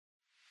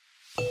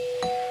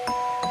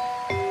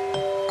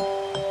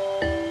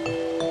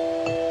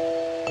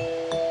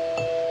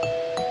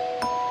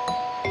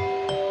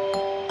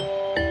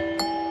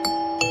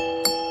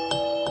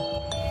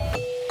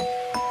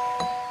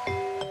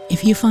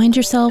If you find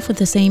yourself with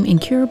the same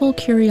incurable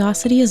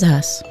curiosity as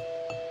us,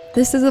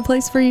 this is a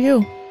place for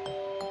you.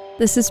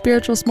 This is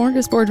Spiritual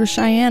Smorgasbord with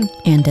Cheyenne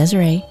and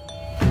Desiree.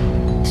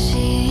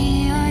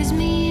 She eyes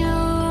me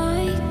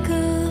like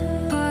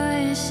a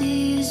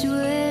Pisces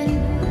when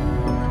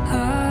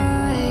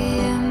I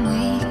am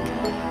weak.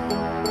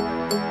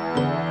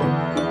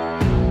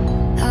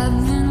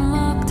 I've been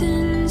locked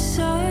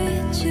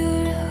inside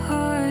your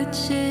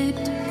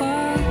heart-shaped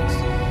box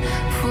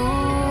for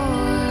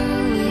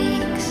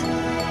weeks.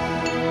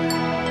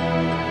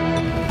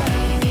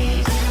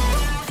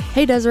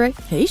 Hey Desiree.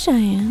 Hey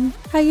Cheyenne.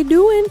 How you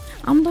doing?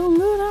 I'm doing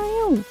good, how are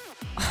you?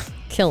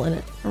 Killing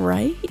it.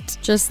 Right?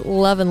 Just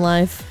loving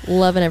life.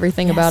 Loving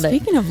everything about it.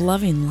 Speaking of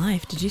loving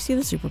life, did you see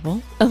the Super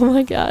Bowl? Oh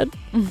my God.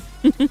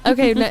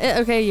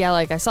 Okay, yeah,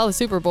 like I saw the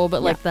Super Bowl,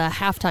 but like the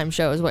halftime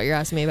show is what you're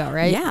asking me about,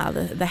 right? Yeah,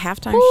 the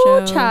halftime Ooh,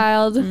 show.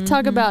 child.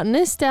 Talk about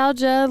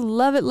nostalgia.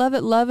 Love it, love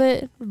it, love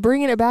it.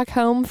 Bringing it back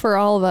home for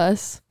all of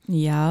us.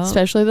 Yeah.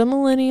 Especially the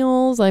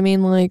millennials. I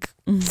mean, like,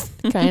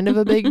 kind of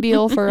a big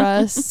deal for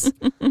us.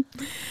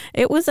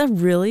 It was a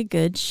really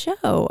good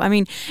show. I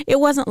mean, it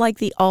wasn't like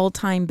the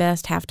all-time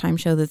best halftime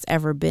show that's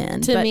ever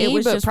been. To but me, it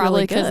was but just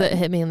probably really because good. it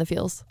hit me in the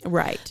feels.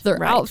 Right. Their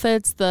right.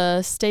 outfits,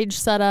 the stage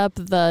setup,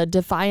 the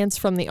defiance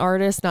from the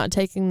artist, not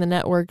taking the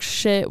network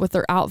shit with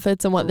their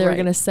outfits and what they were Right.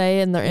 going to say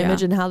and their Yeah.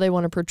 image and how they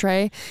want to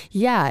portray.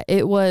 Yeah,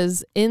 it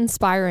was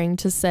inspiring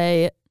to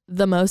say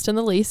the most and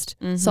the least.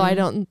 So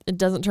it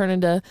doesn't turn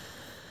into,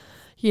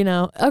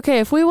 okay,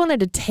 if we wanted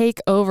to take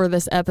over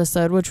this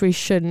episode, which we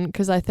shouldn't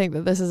because I think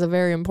that this is a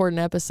very important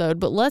episode,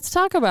 but let's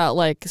talk about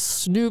like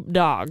Snoop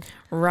Dogg.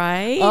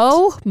 Right.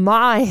 Oh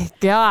my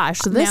gosh.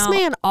 This Now-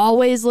 man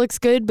always looks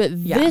good, but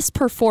Yeah. this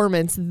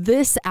performance,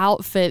 this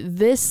outfit,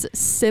 this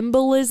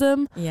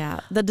symbolism. Yeah.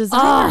 The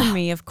designer in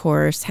me, of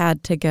course,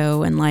 had to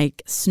go and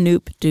like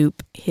Snoop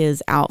dupe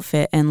his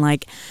outfit. And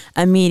like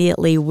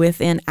immediately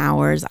within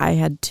hours, I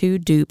had 2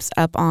 dupes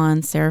up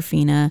on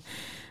Serafina,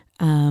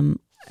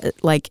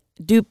 like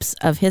dupes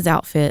of his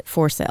outfit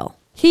for sale.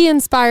 He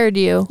inspired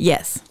you.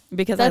 Yes.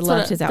 Because That's I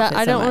loved his outfit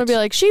I so don't want much. to be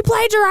like, she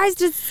plagiarized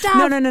his stuff.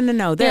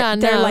 No.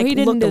 They're like he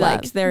didn't do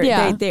that. lookalikes.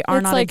 They are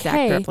It's not like, exact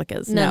hey,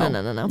 replicas. No.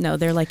 No,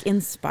 they're like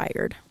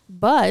inspired.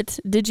 But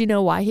did you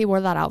know why he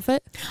wore that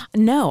outfit?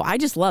 No, I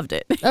just loved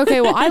it.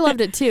 Okay, well, I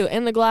loved it too.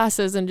 And the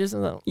glasses and just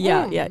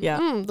Yeah.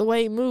 the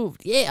way he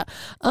moved. Yeah.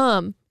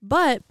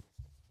 But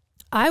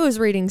I was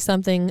reading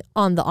something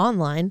on the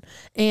online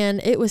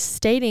and it was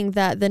stating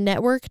that the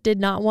network did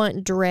not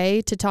want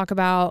Dre to talk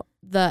about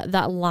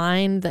that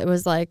line that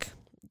was like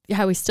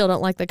how we still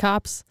don't like the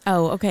cops.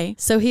 Oh, okay.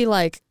 So he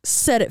like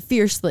said it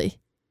fiercely.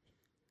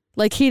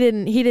 Like he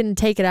didn't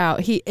take it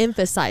out. He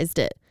emphasized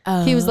it.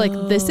 He was like,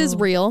 this is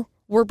real.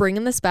 We're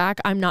bringing this back.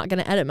 I'm not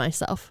going to edit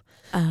myself.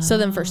 So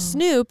then for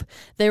Snoop,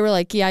 they were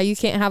like, yeah, you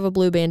can't have a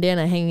blue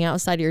bandana hanging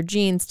outside of your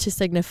jeans to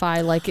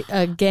signify like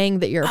a gang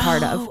that you're a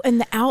part of. And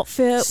the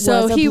outfit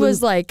So was a he blue-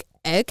 was like,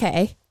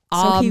 okay.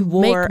 So he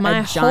wore make my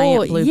a giant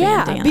whole, blue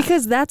yeah, bandana.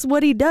 because that's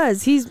what he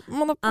does. He's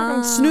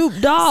motherfucking Snoop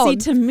Dogg. See,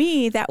 to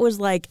me, that was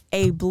like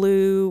a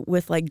blue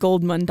with like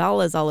gold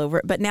mandalas all over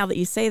it. But now that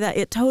you say that,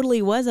 it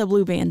totally was a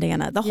blue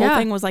bandana. The whole Yeah.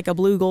 thing was like a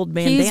blue gold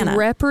bandana. He's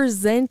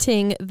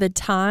representing the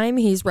time.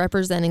 He's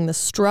representing the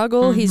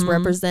struggle. He's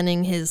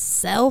representing his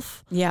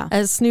self. Yeah.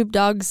 As Snoop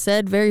Dogg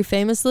said very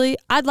famously,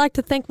 I'd like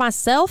to thank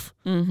myself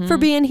for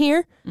being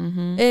here.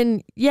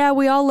 And yeah,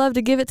 we all love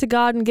to give it to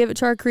God and give it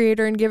to our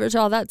creator and give it to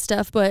all that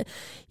stuff. But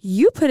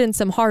you put in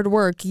some hard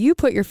work. You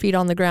put your feet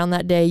on the ground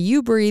that day.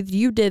 You breathed.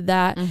 You did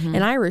that.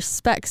 And I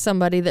respect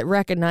somebody that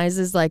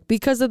recognizes like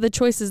because of the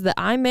choices that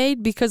I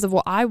made, because of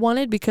what I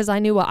wanted, because I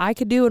knew what I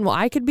could do and what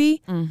I could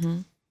be.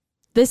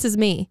 This is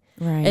me.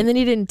 Right. And then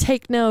he didn't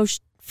take no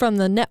from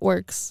the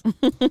networks.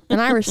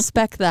 And I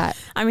respect that.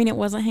 I mean, it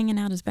wasn't hanging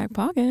out his back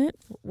pocket.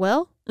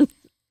 Well,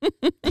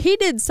 he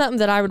did something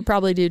that I would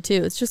probably do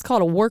too. It's just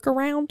called a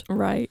workaround.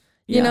 Right.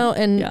 You know,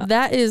 and yeah.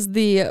 that is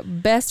the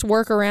best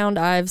workaround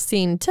I've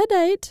seen to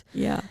date.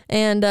 Yeah.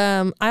 And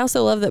I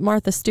also love that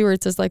Martha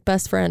Stewart's his like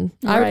best friend.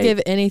 I would Right.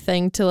 give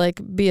anything to like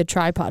be a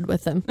tripod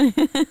with him.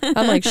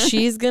 I'm like,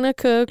 she's gonna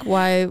cook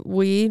while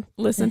we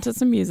Listen to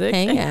some music.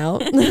 hang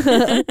out.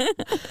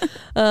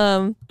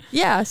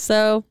 Yeah,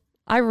 so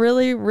I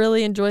really,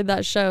 really enjoyed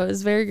that show. It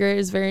was very great. It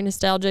was very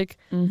nostalgic.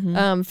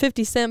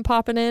 50 Cent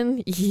popping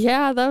in.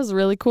 Yeah, that was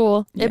really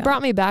cool. Yeah. It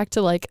brought me back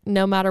to like,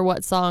 no matter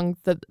what song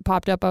that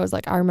popped up, I was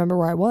like, I remember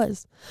where I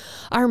was.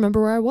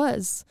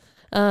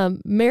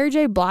 Mary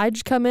J.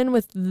 Blige come in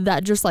with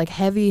that just like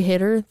heavy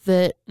hitter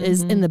that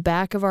is in the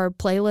back of our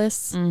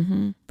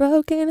playlists.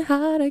 Broken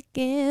heart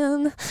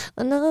again,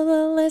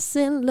 another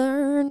lesson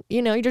learned.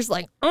 You know, you're just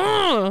like,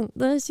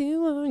 unless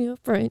you are your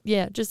friend.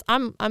 Yeah, just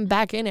I'm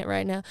back in it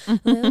right now.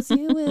 Unless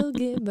you will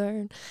get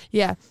burned.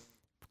 Yeah,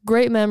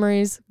 great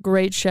memories,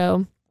 great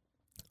show.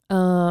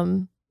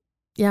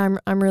 Yeah,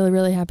 I'm really,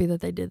 really happy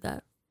that they did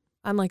that.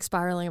 I'm like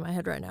spiraling in my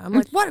head right now. I'm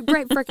like, what a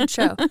great freaking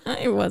show.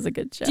 It was a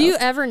good show. Do you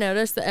ever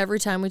notice that every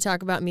time we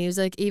talk about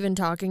music, even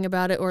talking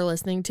about it or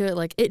listening to it,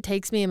 like it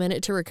takes me a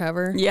minute to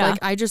recover? Yeah. Like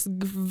I just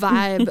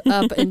vibe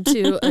up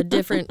into a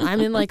different, I'm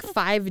in like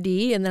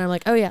 5D and then I'm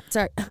like, oh yeah,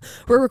 sorry,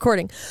 we're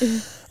recording.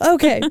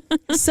 Okay.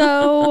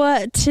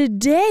 So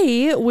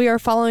today we are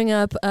following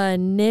up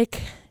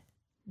Nick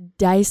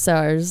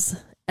Dysar's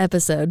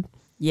episode.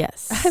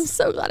 Yes. I'm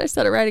so glad I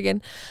said it right again.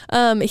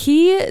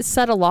 He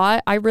said a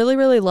lot. I really,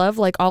 really love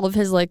like all of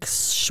his like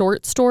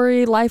short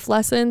story life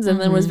lessons and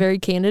then was very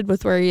candid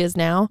with where he is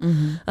now.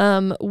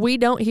 We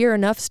don't hear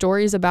enough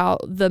stories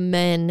about the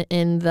men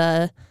in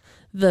the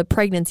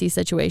pregnancy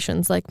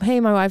situations. Like,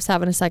 hey, my wife's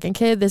having a second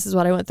kid. This is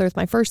what I went through with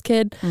my first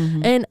kid.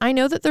 And I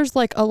know that there's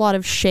like a lot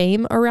of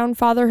shame around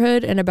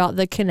fatherhood and about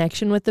the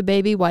connection with the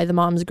baby, why the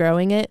mom's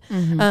growing it,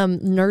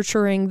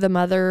 nurturing the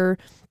mother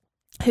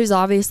who's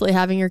obviously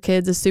having your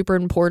kids is super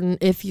important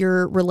if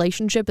your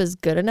relationship is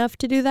good enough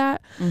to do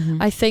that.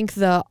 I think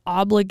the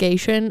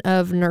obligation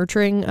of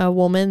nurturing a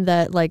woman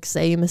that like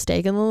say you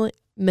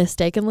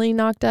mistakenly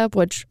knocked up,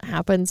 which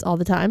happens all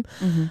the time.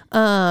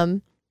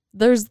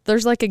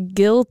 There's like a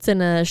guilt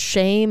and a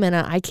shame and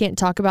I can't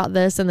talk about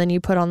this. And then you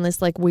put on this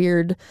like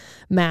weird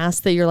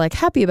mask that you're like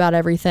happy about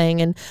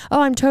everything. And, oh,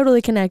 I'm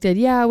totally connected.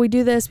 Yeah, we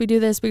do this. We go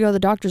to the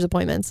doctor's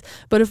appointments.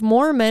 But if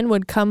more men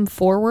would come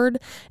forward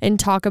and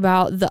talk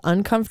about the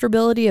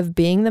uncomfortability of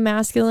being the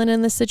masculine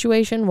in this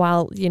situation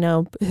while, you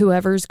know,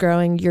 whoever's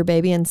growing your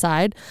baby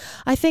inside,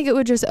 I think it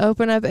would just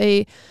open up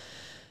a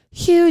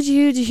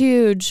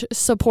huge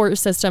support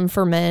system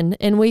for men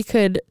and we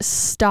could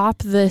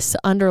stop this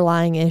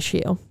underlying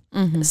issue.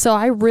 So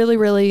I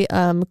really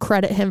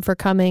credit him for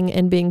coming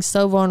and being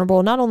so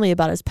vulnerable, not only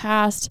about his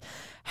past,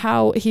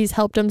 how he's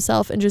helped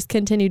himself and just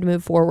continue to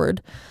move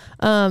forward.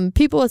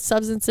 People with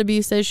substance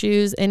abuse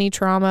issues, any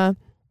trauma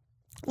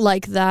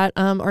like that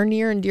are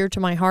near and dear to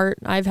my heart.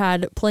 I've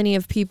had plenty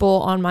of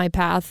people on my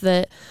path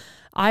that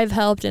I've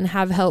helped and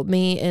have helped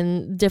me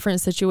in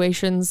different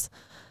situations.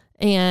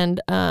 And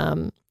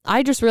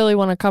I just really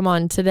want to come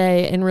on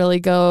today and really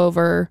go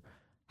over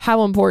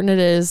how important it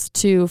is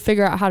to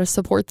figure out how to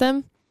support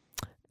them.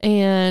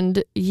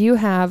 And you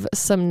have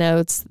some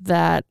notes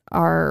that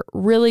are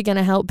really going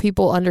to help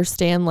people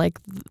understand like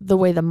the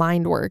way the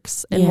mind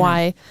works and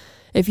why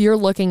if you're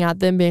looking at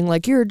them being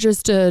like, you're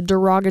just a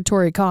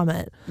derogatory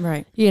comment,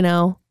 right? You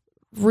know,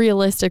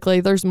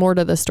 realistically, there's more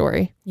to the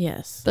story.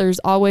 Yes. There's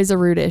always a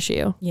root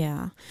issue.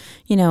 Yeah.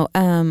 You know,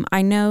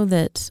 I know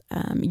that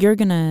you're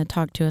going to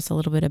talk to us a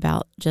little bit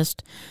about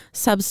just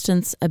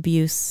substance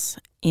abuse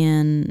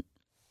in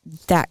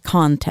that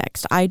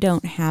context. I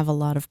don't have a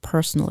lot of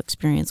personal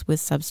experience with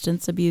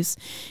substance abuse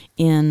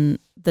in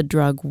the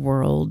drug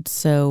world,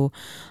 so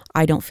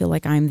I don't feel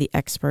like I'm the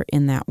expert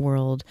in that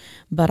world,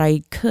 but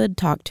I could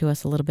talk to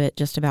us a little bit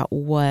just about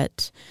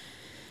what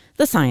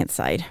the science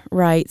side,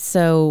 right?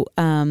 So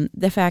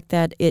the fact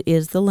that it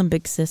is the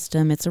limbic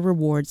system, it's a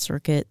reward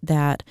circuit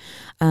that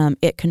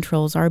it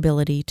controls our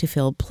ability to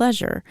feel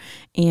pleasure.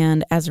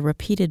 And as a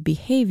repeated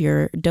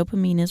behavior,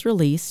 dopamine is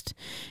released.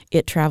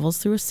 It travels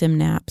through a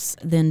synapse,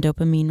 then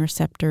dopamine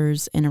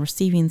receptors in a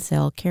receiving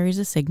cell carries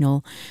a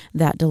signal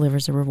that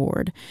delivers a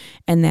reward.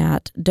 And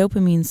that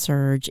dopamine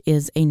surge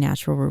is a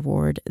natural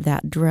reward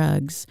that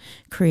drugs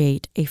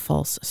create a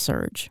false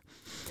surge.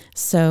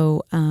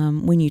 So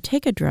when you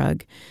take a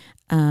drug,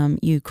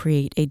 you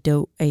create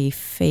a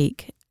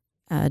fake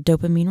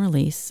dopamine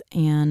release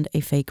and a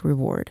fake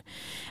reward.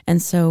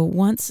 And so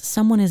once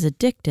someone is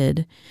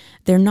addicted,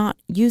 they're not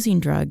using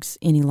drugs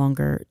any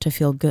longer to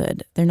feel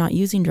good. They're not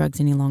using drugs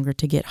any longer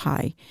to get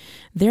high.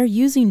 They're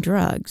using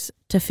drugs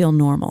to feel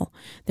normal.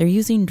 They're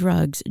using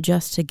drugs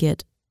just to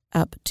get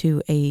up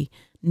to a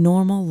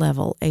normal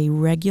level, a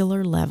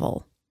regular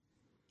level.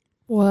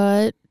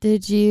 What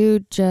did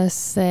you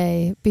just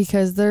say?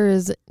 Because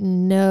there's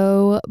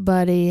no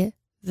way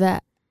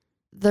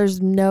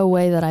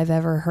that I've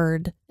ever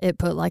heard it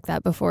put like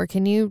that before.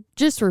 Can you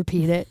just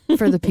repeat it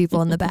for the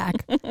people in the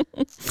back?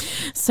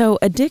 So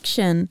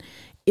addiction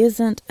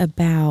isn't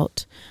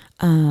about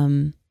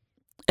getting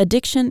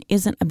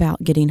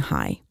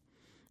high.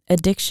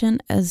 Addiction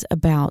is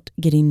about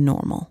getting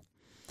normal.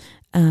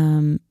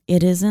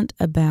 It isn't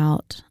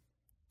about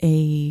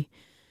a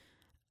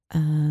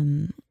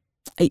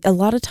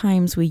lot of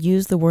times we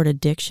use the word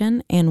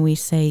addiction and we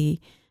say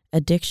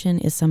addiction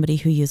is somebody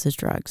who uses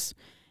drugs.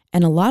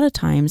 And a lot of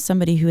times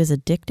somebody who is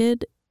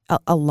addicted,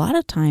 a lot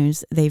of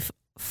times they've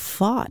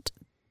fought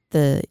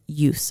the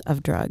use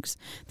of drugs.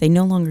 They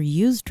no longer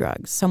use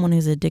drugs. Someone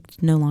who's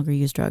addicted no longer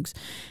use drugs.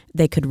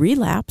 They could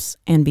relapse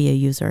and be a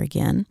user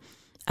again.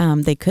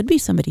 They could be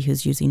somebody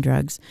who's using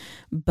drugs,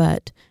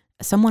 but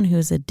someone who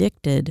is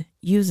addicted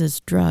uses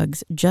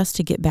drugs just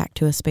to get back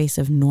to a space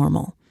of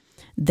normal.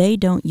 They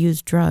don't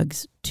use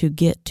drugs to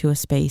get to a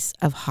space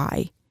of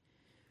high.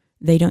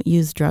 They don't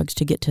use drugs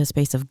to get to a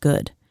space of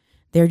good.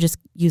 They're just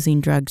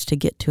using drugs to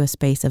get to a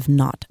space of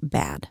not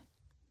bad.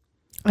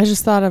 I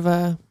just thought of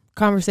a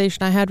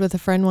conversation I had with a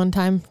friend one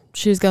time.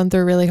 She was going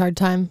through a really hard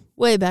time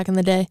way back in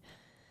the day.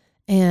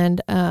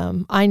 And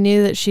I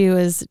knew that she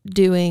was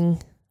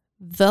doing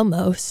the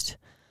most.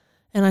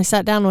 And I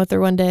sat down with her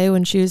one day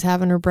when she was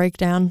having her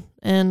breakdown,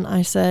 and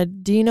I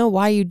said, do you know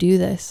why you do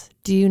this?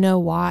 Do you know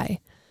why?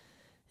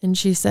 And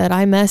she said,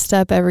 I messed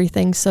up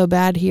everything so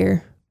bad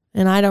here,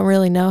 and I don't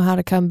really know how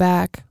to come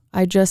back.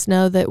 I just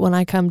know that when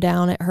I come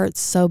down, it hurts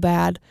so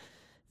bad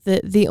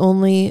that the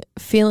only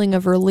feeling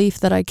of relief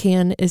that I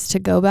can is to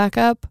go back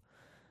up.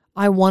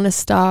 I want to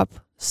stop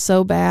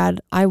so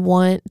bad. I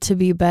want to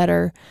be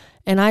better,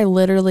 and I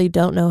literally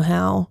don't know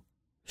how.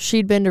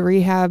 She'd been to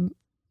rehab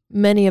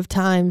many of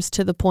times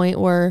to the point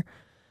where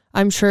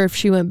I'm sure if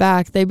she went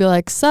back, they'd be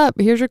like, sup,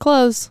 here's your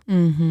clothes.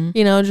 Mm-hmm.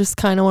 You know, just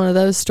kind of one of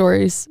those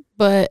stories.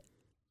 But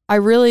I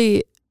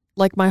really,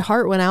 like, my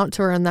heart went out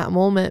to her in that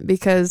moment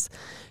because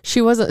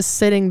she wasn't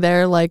sitting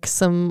there like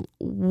some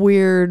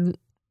weird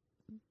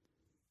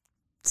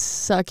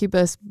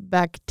succubus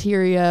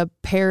bacteria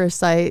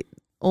parasite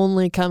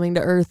only coming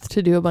to Earth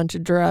to do a bunch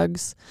of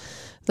drugs.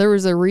 There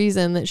was a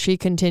reason that she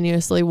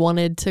continuously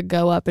wanted to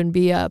go up and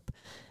be up.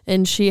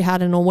 And she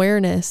had an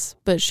awareness,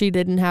 but she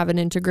didn't have an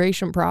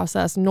integration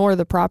process nor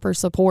the proper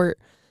support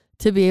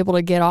to be able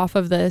to get off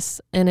of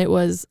this. And it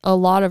was a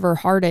lot of her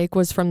heartache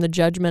was from the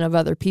judgment of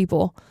other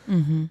people.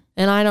 Mm-hmm.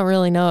 And I don't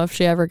really know if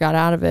she ever got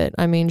out of it.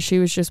 I mean, she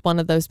was just one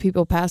of those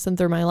people passing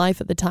through my life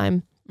at the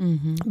time.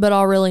 Mm-hmm. But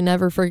I'll really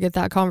never forget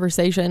that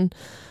conversation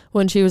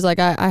when she was like,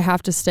 I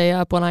have to stay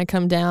up when I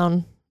come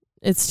down.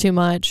 It's too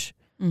much.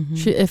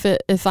 Mm-hmm.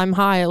 If I'm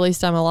high, at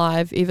least I'm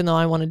alive, even though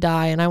I want to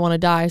die, and I want to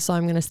die, so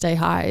I'm going to stay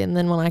high. And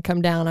then when I come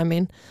down, I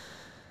mean,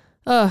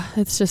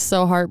 it's just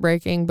so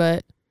heartbreaking,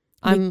 but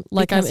I'm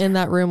in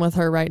that room with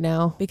her right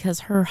now.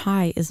 Because her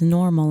high is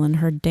normal and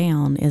her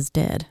down is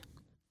dead.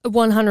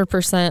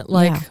 100%.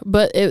 Like, Yeah.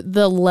 but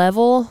the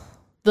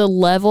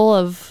level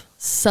of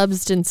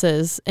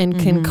substances and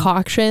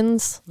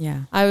concoctions,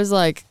 Yeah. I was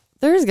like,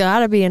 there's got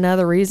to be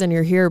another reason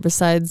you're here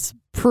besides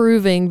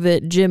proving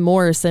that Jim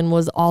Morrison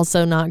was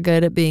also not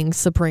good at being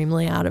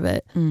supremely out of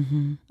it.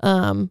 Mm-hmm.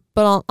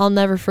 But I'll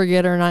never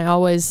forget her, and I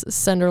always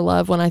send her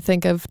love when I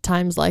think of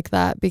times like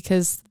that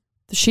because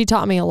she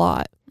taught me a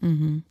lot.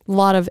 Mm-hmm. A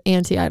lot of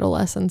anti-idol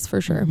lessons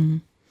for sure. Mm-hmm.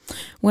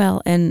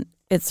 Well, and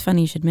it's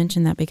funny you should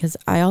mention that because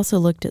I also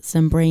looked at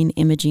some brain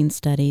imaging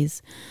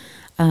studies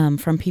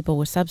from people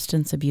with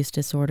substance abuse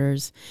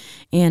disorders,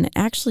 and it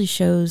actually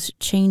shows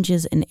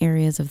changes in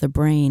areas of the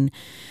brain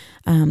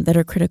that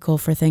are critical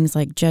for things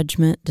like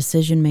judgment,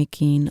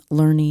 decision-making,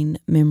 learning,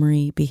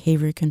 memory,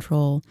 behavior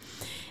control.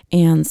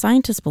 And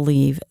scientists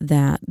believe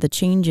that the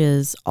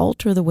changes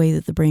alter the way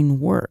that the brain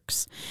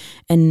works.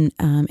 And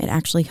it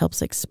actually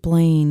helps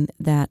explain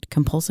that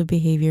compulsive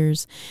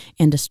behaviors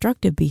and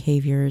destructive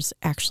behaviors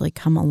actually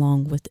come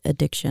along with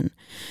addiction.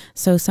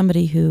 So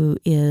somebody who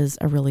is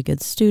a really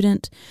good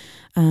student,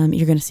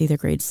 you're going to see their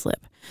grades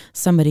slip.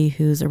 Somebody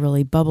who's a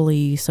really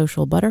bubbly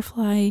social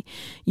butterfly,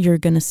 you're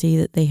going to see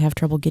that they have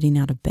trouble getting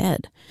out of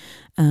bed.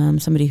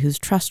 Somebody who's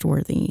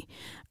trustworthy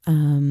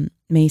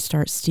may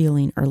start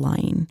stealing or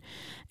lying.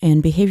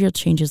 And behavioral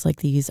changes like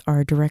these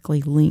are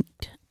directly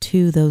linked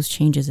to those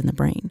changes in the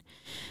brain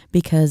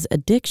because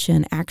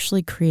addiction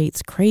actually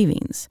creates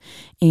cravings,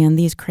 and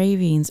these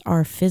cravings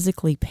are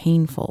physically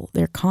painful.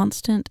 They're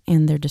constant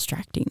and they're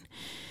distracting.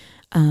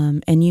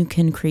 And you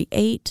can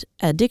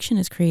addiction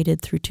is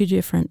created through two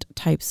different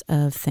types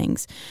of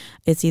things.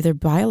 It's either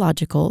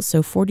biological,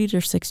 so 40 to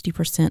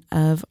 60%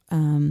 of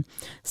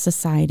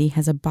society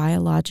has a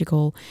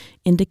biological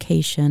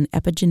indication,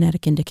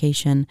 epigenetic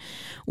indication,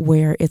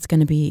 where it's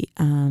going to be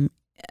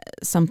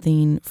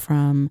something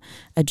from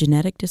a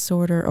genetic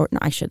disorder, or no,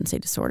 I shouldn't say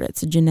disorder,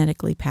 it's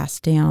genetically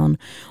passed down,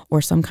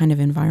 or some kind of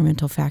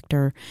environmental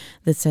factor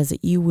that says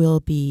that you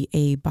will be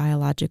a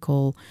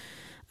biological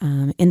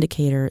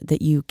indicator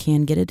that you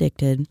can get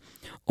addicted,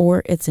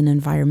 or it's an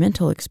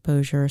environmental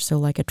exposure, so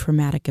like a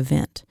traumatic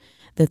event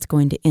that's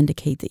going to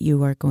indicate that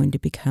you are going to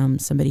become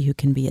somebody who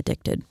can be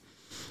addicted.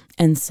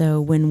 And so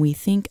when we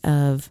think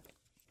of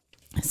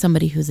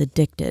somebody who's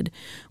addicted,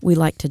 we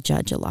like to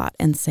judge a lot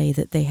and say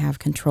that they have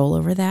control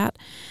over that.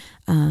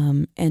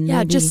 And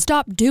maybe, just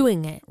stop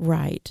doing it.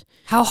 Right.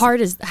 How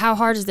hard is it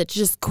to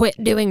just quit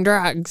doing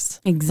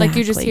drugs? Exactly. Like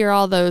you just hear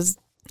all those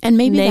and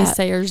maybe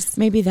naysayers.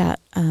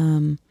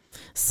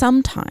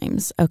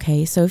 Sometimes,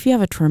 okay, so if you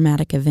have a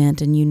traumatic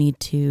event and you need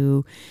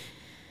to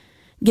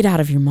get out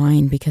of your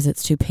mind because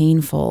it's too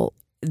painful,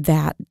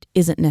 that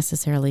isn't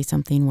necessarily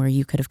something where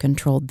you could have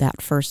controlled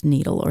that first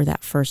needle or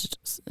that first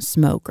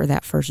smoke or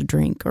that first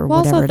drink or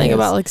whatever it is. Also think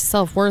about like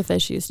self-worth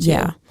issues too.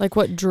 Yeah. Like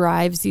what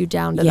drives you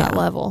down to that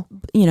level.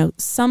 You know,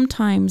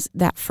 sometimes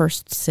that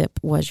first sip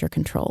was your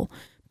control,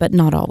 but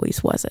not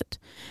always was it.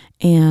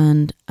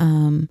 And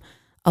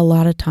a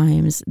lot of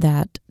times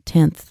that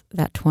 10th,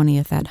 that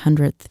 20th, that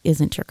 100th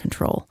isn't your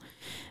control.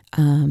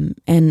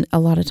 And a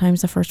lot of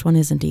times the first one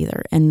isn't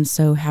either. And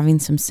so having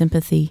some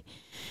sympathy,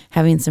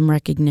 having some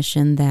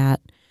recognition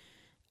that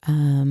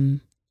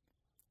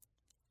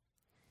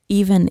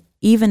even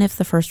if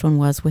the first one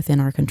was within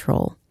our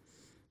control,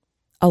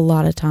 a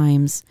lot of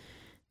times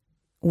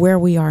where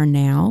we are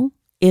now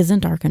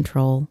isn't our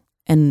control,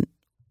 and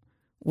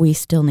we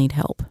still need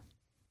help.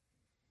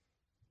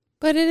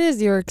 But it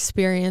is your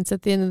experience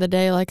at the end of the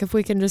day. Like, if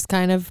we can just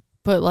kind of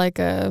put like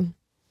a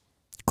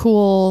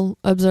cool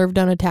observe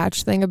don't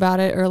attach thing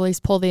about it, or at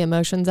least pull the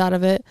emotions out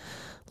of it.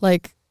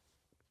 Like,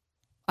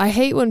 I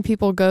hate when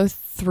people go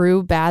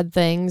through bad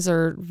things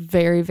or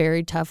very,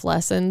 very tough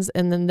lessons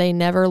and then they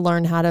never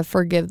learn how to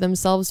forgive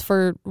themselves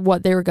for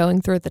what they were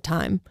going through at the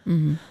time.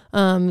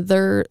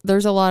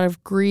 There's a lot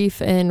of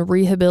grief and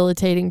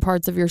rehabilitating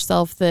parts of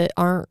yourself that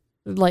aren't,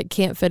 like,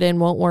 can't fit in,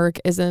 won't work,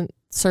 isn't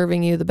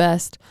serving you the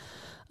best.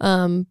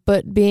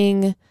 But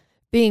being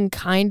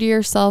kind to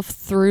yourself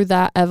through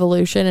that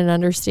evolution and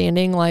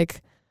understanding,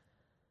 like,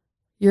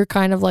 you're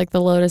kind of like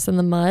the lotus in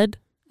the mud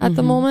at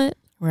the moment.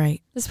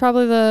 Right. It's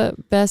probably the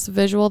best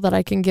visual that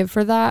I can give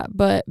for that.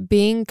 But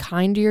being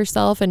kind to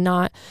yourself and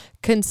not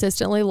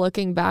consistently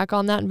looking back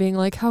on that and being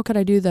like, how could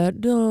I do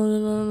that?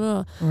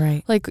 No.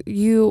 Right. Like,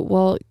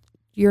 you're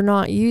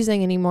not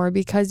using anymore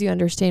because you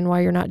understand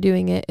why you're not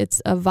doing it.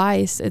 It's a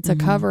vice. It's a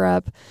cover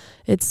up.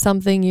 It's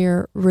something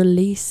you're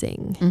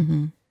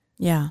releasing.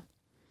 Yeah.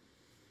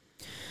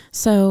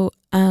 So,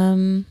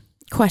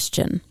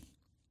 question.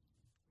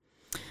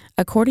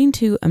 According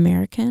to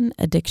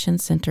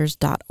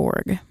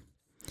AmericanAddictionCenters.org,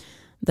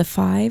 the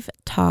 5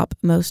 top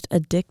most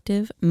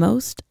addictive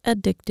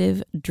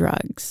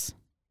drugs.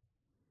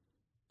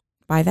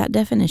 By that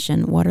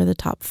definition, what are the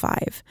top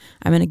 5?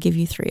 I'm going to give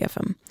you 3 of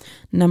them.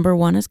 Number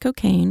 1 is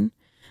cocaine.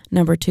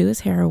 Number 2 is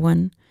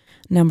heroin.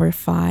 Number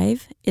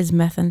 5 is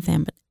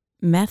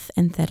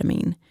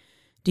methamphetamine.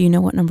 Do you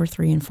know what number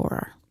 3 and 4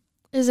 are?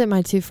 Is it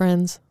my 2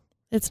 friends?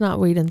 It's not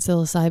weed and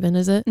psilocybin,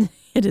 is it?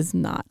 It is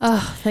not.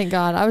 Oh, thank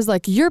God. I was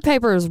like, your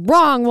paper is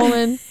wrong,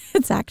 woman.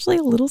 It's actually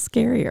a little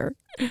scarier.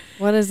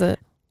 What is it?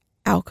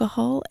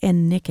 Alcohol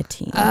and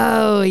nicotine.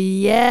 Oh,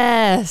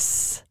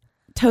 yes.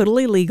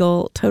 Totally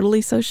legal,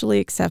 totally socially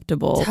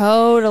acceptable.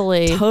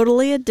 Totally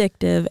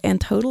addictive, and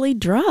totally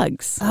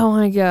drugs. Oh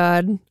my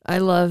God. I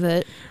love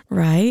it.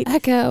 Right?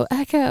 Echo.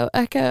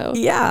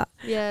 Yeah.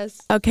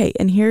 Yes. Okay,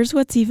 and here's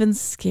what's even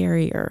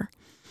scarier.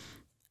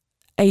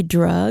 A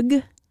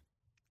drug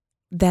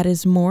that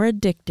is more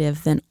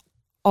addictive than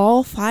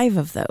all 5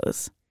 of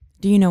those.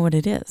 Do you know what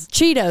it is?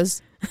 Cheetos.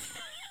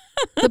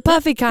 The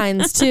puffy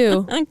kinds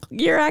too.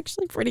 You're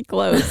actually pretty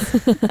close.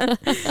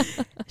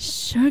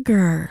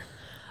 Sugar.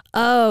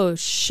 Oh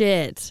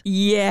shit.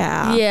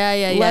 Yeah.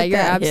 Yeah. Let You're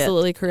that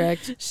absolutely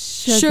correct.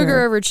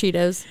 Sugar over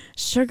Cheetos.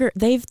 Sugar.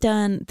 They've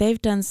done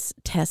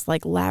tests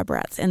like lab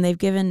rats, and they've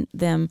given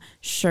them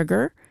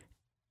sugar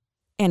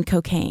and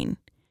cocaine,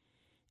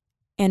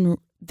 and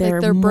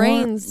Like their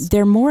brains.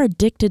 They're more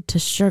addicted to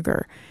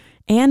sugar,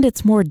 and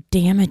it's more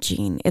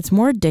damaging. It's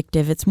more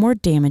addictive. It's more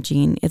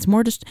damaging. It's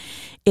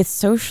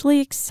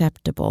socially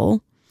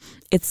acceptable.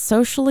 It's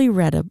socially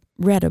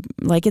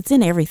like it's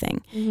in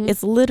everything.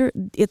 It's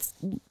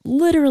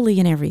literally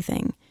in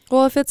everything.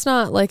 Well, if it's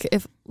not like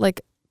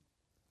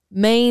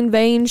main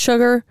vein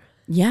sugar,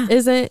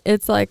 isn't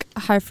it's like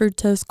high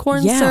fructose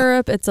corn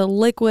syrup. It's a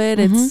liquid.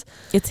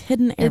 It's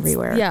hidden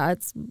everywhere.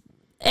 It's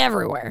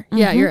everywhere.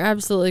 Yeah, you're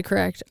absolutely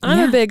correct.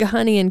 I'm a big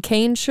honey and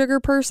cane sugar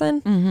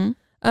person.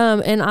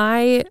 And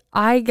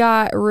I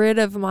got rid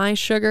of my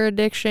sugar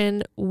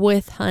addiction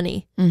with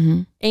honey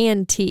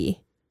and tea.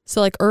 So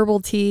like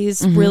herbal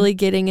teas, really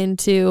getting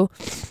into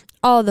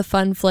all the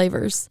fun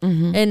flavors.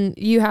 And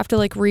you have to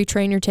like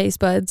retrain your taste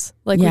buds.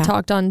 Like we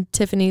talked on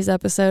Tiffany's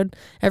episode,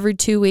 every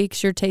 2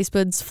 weeks your taste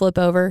buds flip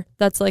over.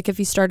 That's like if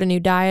you start a new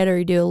diet or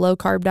you do a low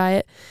carb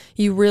diet,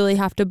 you really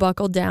have to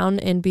buckle down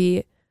and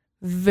be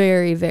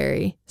very,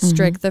 very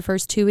strict the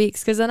first 2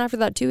 weeks. Because then after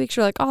that 2 weeks,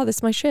 you're like, oh, this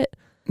is my shit.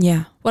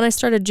 Yeah. When I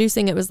started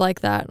juicing, it was like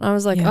that. I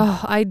was like,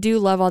 oh, I do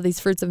love all these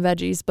fruits and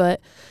veggies, but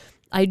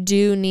I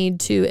do need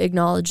to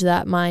acknowledge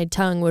that my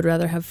tongue would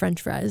rather have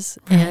French fries.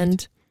 Right.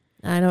 And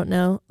I don't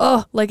know.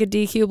 Oh, like a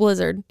DQ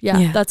Blizzard.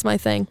 Yeah, that's my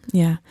thing.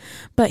 Yeah.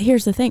 But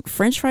here's the thing.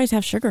 French fries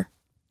have sugar.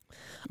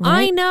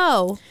 Right? I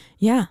know.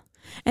 Yeah.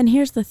 And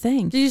here's the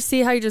thing. Did you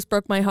see how you just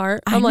broke my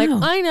heart?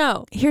 I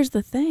know. Here's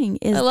the thing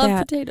is I love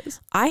that potatoes.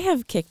 I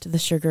have kicked the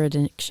sugar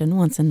addiction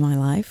once in my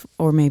life,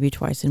 or maybe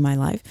twice in my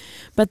life.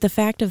 But the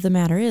fact of the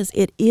matter is,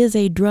 it is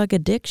a drug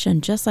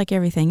addiction just like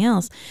everything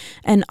else.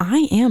 And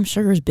I am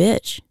sugar's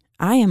bitch.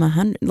 I am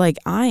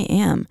I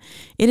am.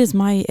 It is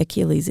my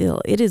Achilles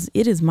heel. It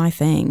is my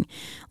thing.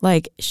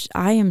 Like,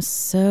 I am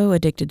so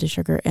addicted to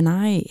sugar and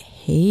I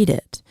hate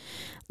it.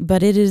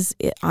 But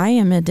I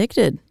am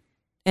addicted.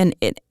 And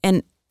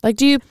like,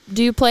 do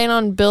you plan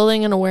on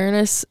building an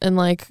awareness and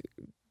like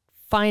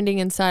finding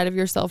inside of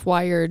yourself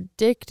why you're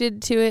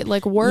addicted to it?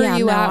 Like, where are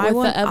you at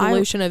with the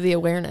evolution of the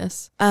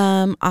awareness?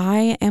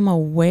 I am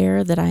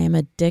aware that I am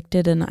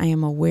addicted, and I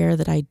am aware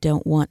that I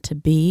don't want to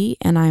be,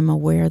 and I'm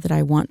aware that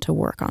I want to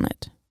work on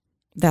it.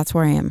 That's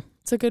where I am.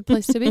 It's a good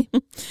place to be.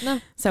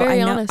 No, so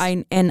very I know, honest.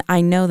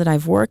 I know that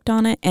I've worked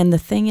on it. And the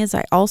thing is,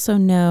 I also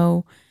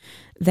know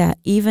that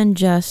even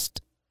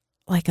just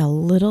like a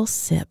little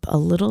sip, a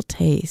little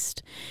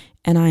taste,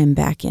 and I am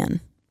back in.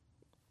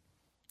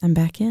 I'm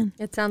back in.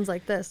 It sounds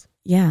like this.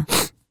 Yeah.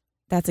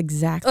 That's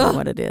exactly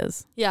what it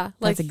is. Yeah.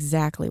 That's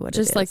exactly what it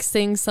is. Just like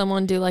seeing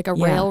someone do like a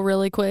Yeah. rail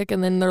really quick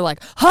and then they're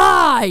like,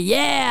 ha,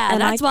 yeah, And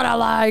that's what I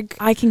like.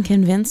 I can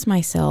convince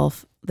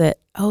myself that,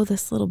 oh,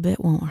 this little bit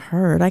won't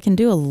hurt. I can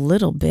do a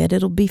little bit.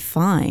 It'll be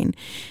fine.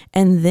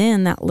 And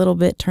then that little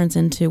bit turns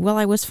into, well,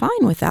 I was fine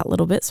with that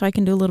little bit, so I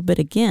can do a little bit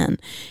again.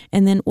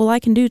 And then, well, I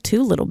can do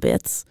 2 little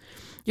bits.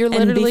 You're And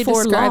literally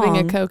before describing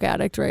long- a Coke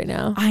addict right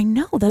now. I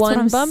know. That's what One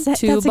I'm bump, saying.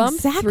 2 That's bump,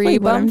 exactly 3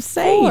 what I'm bump,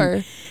 saying.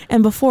 4.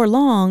 And before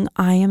long,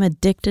 I am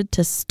addicted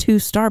to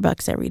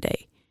Starbucks every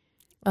day.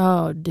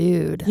 Oh,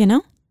 dude. You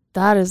know?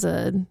 That is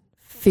a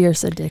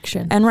fierce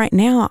addiction. And right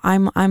now,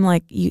 I'm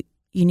like, you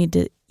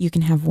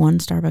can have 1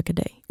 Starbucks a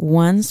day.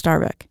 1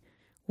 Starbucks.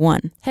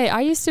 1. Hey,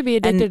 I used to be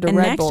addicted to and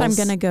Red next Bulls. I'm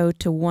going to go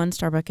to 1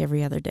 Starbucks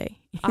every other day.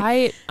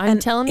 I'm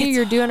And telling you, it's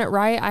you're doing it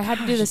right. I had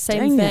to do the gosh,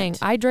 same dang thing. it.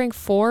 I drank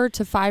 4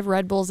 to 5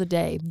 Red Bulls a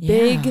day.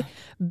 Yeah.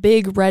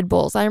 Big Red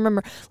Bulls. I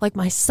remember like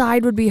my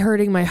side would be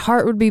hurting. My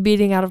heart would be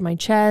beating out of my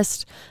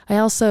chest. I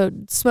also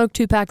smoked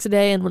 2 packs a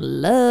day and would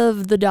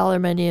love the dollar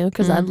menu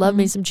because I love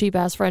me some cheap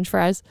ass French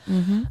fries.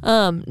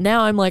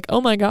 Now I'm like,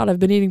 oh my God, I've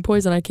been eating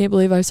poison. I can't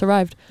believe I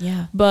survived.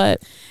 Yeah.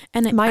 But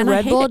My Red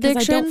Red Bull I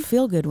addiction- don't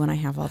feel good when I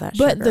have all that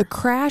But sugar. the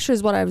crash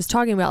is what I was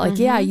talking about. Like,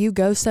 yeah, you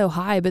go so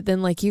high, but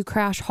then like you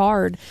crash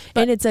hard,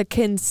 and it's a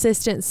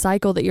consistent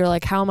cycle that you're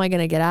like, how am I going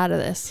to get out of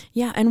this?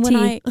 Yeah, and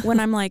when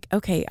I'm like,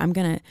 okay, I'm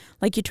gonna,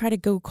 like, you try to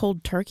go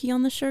cold turkey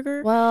on the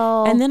sugar,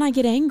 Well, and then I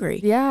get angry.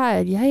 yeah.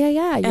 You're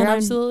I'm-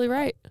 absolutely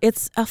right.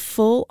 It's a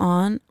full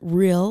on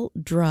real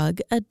drug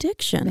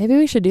addiction. Maybe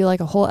we should do like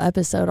a whole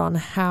episode on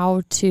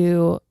how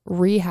to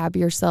rehab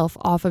yourself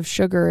off of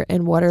sugar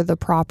and what are the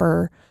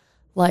proper,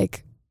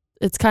 like,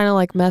 it's kind of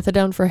like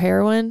methadone for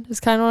heroin is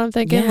kind of what I'm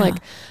thinking. Yeah.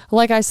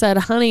 Like I said,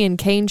 honey and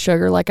cane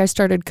sugar. Like I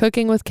started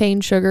cooking with cane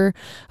sugar.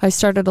 I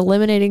started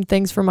eliminating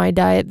things from my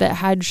diet that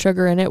had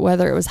sugar in it,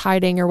 whether it was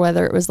hiding or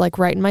whether it was like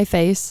right in my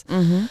face.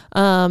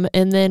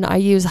 And then I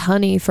use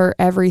honey for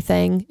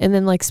everything. And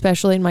then like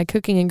especially in my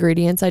cooking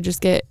ingredients, I just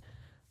get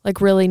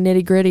like really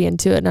nitty gritty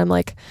into it. And I'm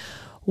like,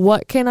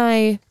 what can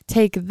I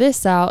take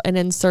this out and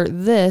insert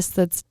this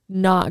that's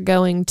not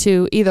going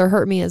to either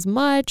hurt me as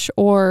much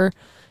or,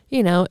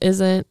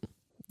 isn't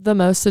the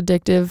most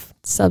addictive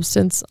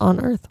substance on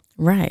earth.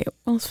 Right.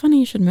 Well, it's funny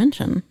you should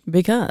mention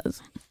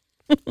because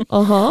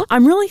Uh-huh.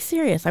 I'm really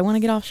serious. I want to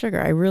get off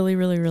sugar. I really,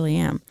 really, really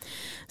am.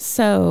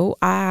 So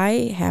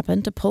I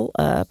happened to pull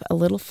up a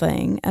little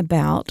thing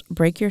about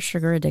break your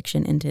sugar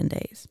addiction in 10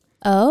 days.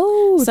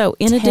 Oh, So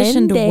in 10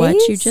 addition to what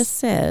you days? just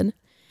said,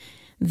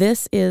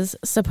 this is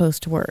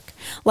supposed to work.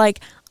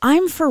 Like,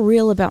 I'm for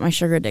real about my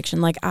sugar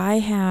addiction. Like, I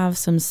have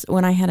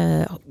when I had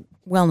a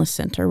wellness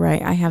center,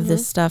 right? I have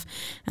this stuff,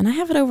 and I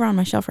have it over on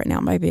my shelf right now.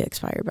 It might be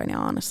expired by now,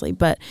 honestly,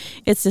 but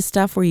it's this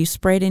stuff where you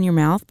spray it in your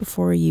mouth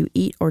before you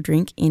eat or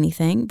drink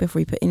anything,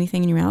 before you put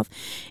anything in your mouth,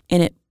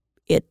 and it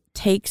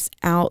takes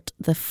out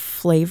the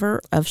flavor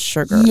of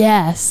sugar.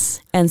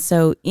 Yes. And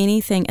so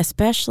anything,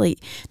 especially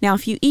now,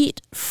 if you eat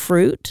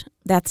fruit,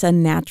 that's a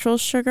natural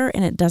sugar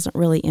and it doesn't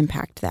really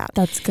impact that.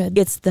 That's good.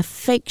 It's the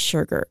fake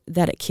sugar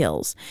that it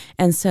kills.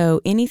 And so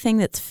anything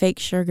that's fake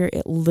sugar,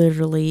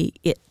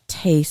 it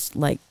tastes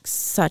like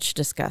such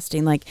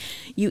disgusting. Like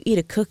you eat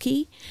a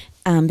cookie,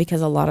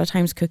 because a lot of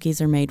times cookies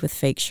are made with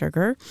fake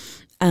sugar.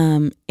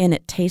 And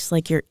it tastes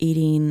like you're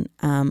eating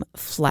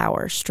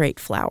flour, straight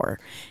flour,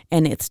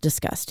 and it's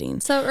disgusting.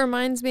 So it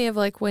reminds me of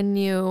like when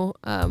you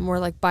were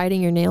like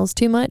biting your nails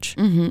too much,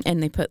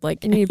 And they put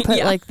like, and you put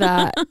yeah, like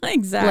that.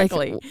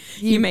 exactly. Like,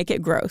 you make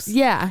it gross.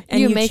 Yeah,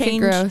 And you you make it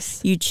change-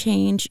 gross. You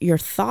change your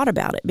thought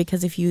about it,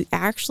 because if you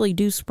actually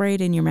do spray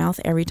it in your mouth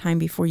every time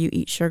before you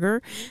eat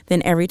sugar,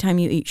 then every time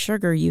you eat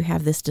sugar, you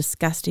have this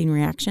disgusting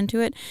reaction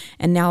to it.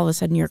 And now all of a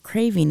sudden your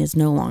craving is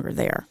no longer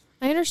there.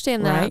 I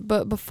understand that, Right?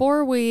 but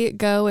before we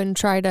go and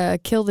try to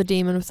kill the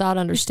demon without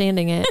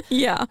understanding it,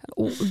 Yeah.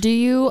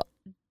 you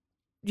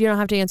don't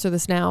have to answer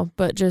this now,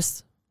 but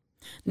just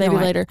maybe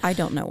later. I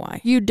don't know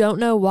why. You don't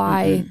know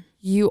why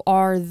you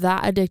are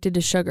that addicted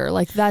to sugar.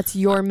 Like that's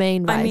your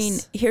main vice. I mean,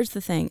 here's the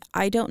thing.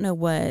 I don't know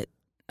what,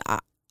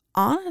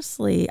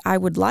 honestly, I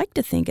would like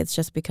to think it's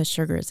just because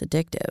sugar is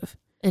addictive.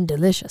 and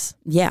delicious.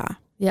 Yeah.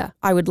 Yeah.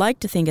 I would like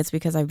to think it's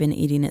because I've been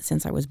eating it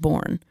since I was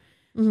born.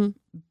 Mm-hmm.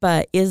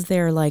 But is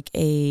there like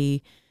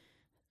a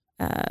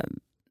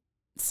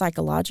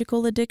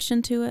psychological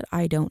addiction to it?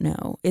 I don't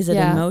know. Is it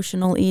Yeah.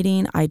 emotional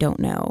eating? I don't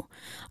know.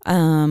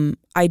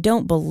 I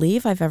don't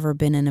believe I've ever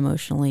been an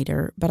emotional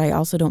eater, but I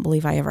also don't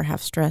believe I ever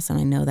have stress, and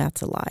I know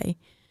that's a lie.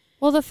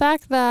 Well, the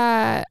fact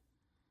that,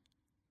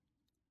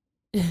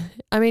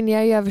 I mean,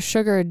 yeah, you have a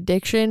sugar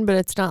addiction, but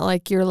it's not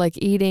like you're like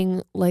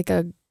eating like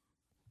a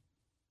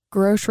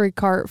grocery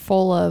cart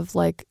full of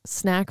like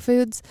snack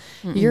foods.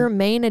 Your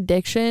main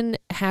addiction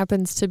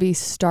happens to be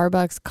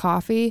Starbucks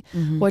coffee,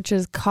 Mhm. which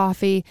is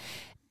coffee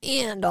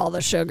and all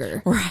the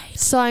sugar. Right.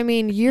 So, I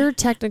mean, you're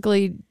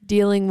technically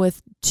dealing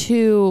with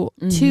two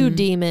Mhm.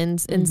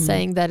 demons and Mhm.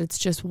 saying that it's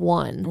just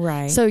one.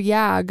 Right. So,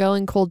 yeah,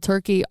 going cold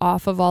turkey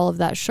off of all of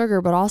that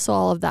sugar, but also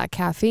all of that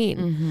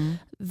caffeine.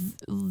 Mhm.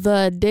 The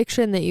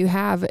addiction that you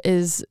have is, I mean,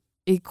 you're technically dealing with two demons and saying that it's just one. So, yeah, going cold turkey off of all of that sugar, but also all of that caffeine. The addiction that you have is the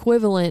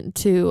equivalent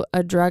to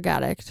a drug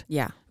addict,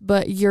 Yeah.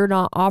 but you're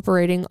not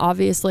operating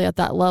obviously at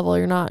that level.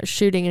 You're not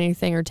shooting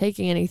anything or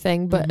taking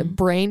anything, but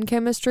brain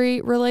chemistry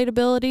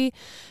relatability,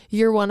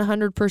 you're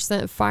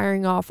 100%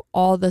 firing off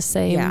all the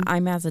same. Yeah,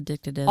 I'm as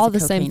addicted as all a the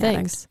same cocaine addict.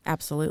 things.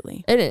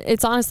 Absolutely. And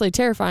it's honestly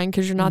terrifying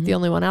because you're not the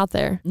only one out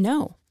there.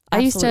 No. I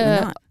used absolutely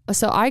to, not.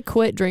 so I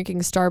quit drinking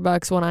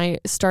Starbucks when I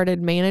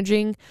started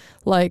managing,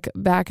 like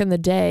back in the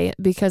day,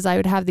 because I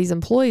would have these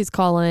employees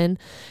call in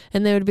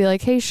and they would be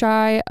like, "Hey,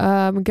 Shy,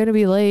 I'm going to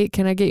be late.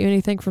 Can I get you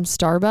anything from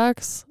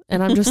Starbucks?"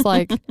 And I'm just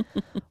like,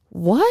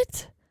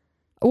 what?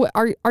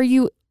 Are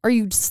you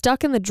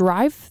stuck in the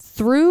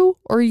drive-through,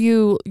 or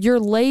you're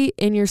late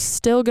and you're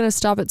still going to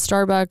stop at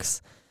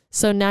Starbucks?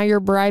 So now you're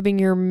bribing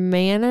your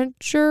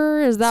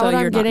manager? Is that what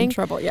I'm you're getting? not in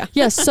trouble. Yeah.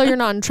 Yes, so you're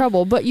not in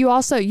trouble. But you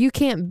also, you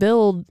can't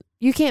build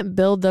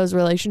those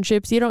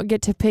relationships. You don't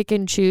get to pick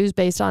and choose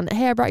based on,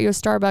 hey, I brought you a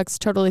Starbucks,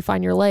 totally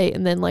fine, you're late,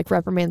 and then like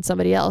reprimand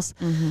somebody else.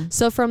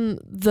 So from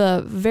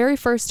the very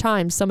first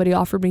time somebody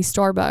offered me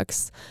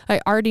Starbucks, I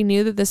already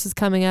knew that this was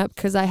coming up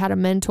because I had a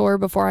mentor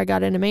before I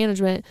got into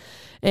management.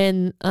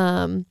 And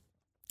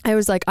I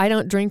was like, I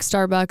don't drink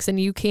Starbucks and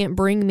you can't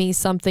bring me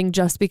something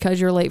just because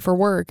you're late for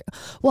work.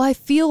 Well, I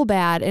feel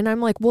bad. And I'm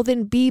like, well,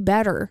 then be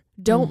better.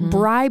 Don't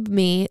bribe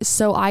me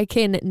so I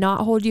can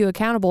not hold you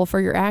accountable for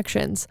your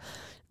actions.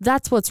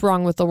 That's what's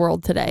wrong with the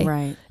world today.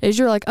 Right. Is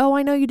you're like, oh,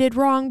 I know you did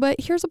wrong, but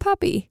here's a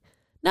puppy.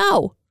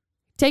 No,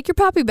 take your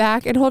puppy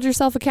back and hold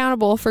yourself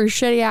accountable for your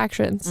shitty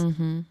actions.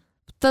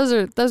 Those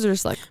are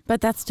just like, But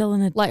that's still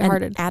an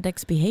lighthearted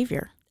addict's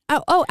behavior.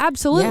 Oh,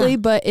 absolutely. Yeah.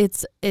 But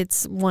it's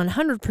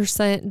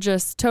 100%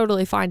 just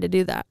totally fine to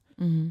do that.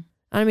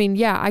 I mean,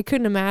 yeah, I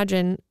couldn't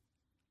imagine.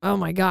 Oh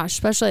my gosh,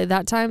 especially at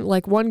that time.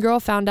 Like one girl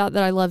found out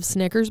that I love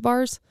Snickers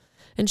bars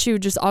and she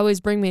would just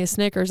always bring me a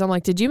Snickers. I'm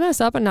like, did you mess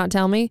up and not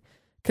tell me?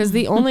 Because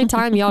the only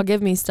time y'all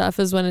give me stuff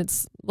is when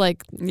it's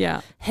like,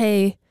 Yeah.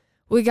 hey,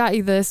 we got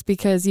you this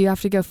because you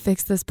have to go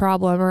fix this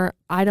problem, or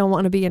I don't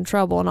want to be in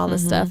trouble and all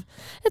this stuff.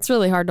 It's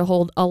really hard to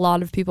hold a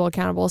lot of people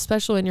accountable,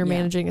 especially when you're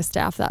managing a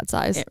staff that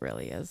size. It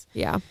really is.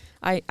 Yeah.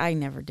 I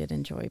never did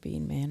enjoy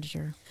being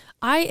manager.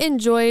 I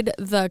enjoyed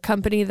the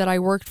company that I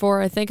worked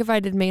for. I think if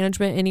I did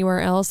management anywhere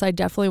else, I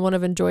definitely would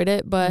have enjoyed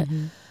it. But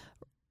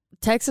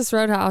Texas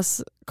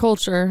Roadhouse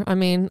culture, I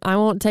mean, I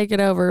won't take it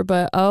over,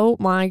 but oh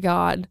my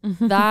God,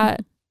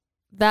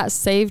 that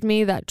saved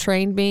me, that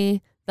trained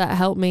me, that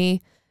helped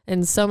me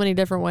in so many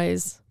different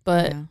ways.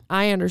 But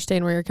I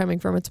understand where you're coming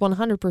from. It's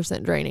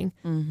 100%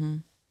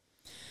 draining.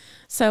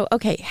 So,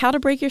 okay, how to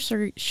break your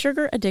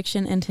sugar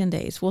addiction in 10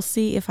 days. We'll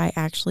see if I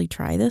actually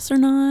try this or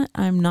not.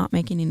 I'm not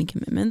making any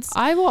commitments.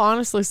 I will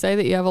honestly say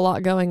that you have a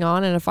lot going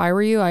on, and if I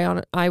were you,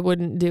 I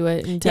wouldn't do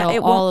it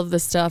until all of the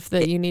stuff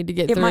that you need to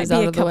get through is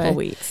out of the way. It might be a couple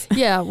weeks.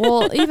 Yeah,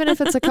 well, even if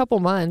it's a couple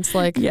months,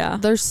 like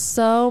there's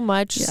so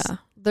much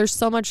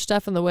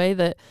stuff in the way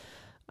that,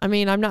 I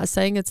mean, I'm not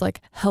saying it's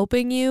like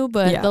helping you,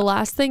 but the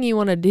last thing you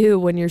want to do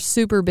when you're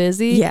super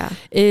busy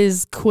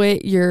is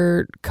quit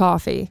your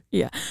coffee.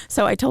 Yeah.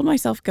 So I told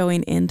myself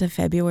going into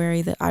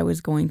February that I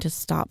was going to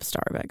stop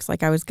Starbucks.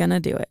 Like I was going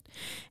to do it.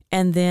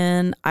 And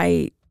then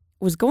I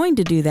was going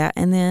to do that.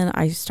 And then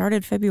I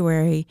started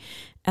February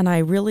and I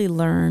really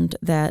learned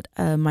that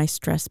my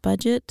stress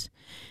budget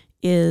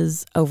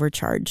is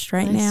overcharged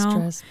right now.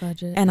 Stress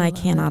budget. And I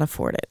cannot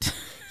afford it.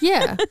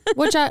 Yeah.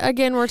 Which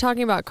again, we're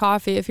talking about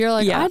coffee. If you're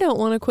like, I don't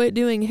want to quit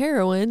doing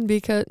heroin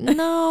because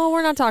no,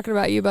 we're not talking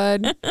about you,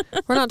 bud.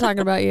 We're not talking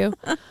about you.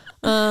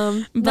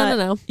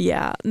 No.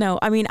 Yeah. No,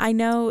 I mean, I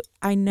know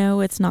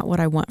it's not what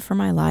I want for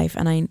my life.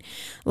 And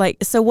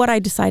so what I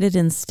decided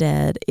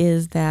instead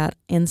is that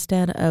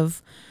instead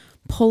of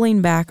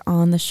pulling back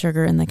on the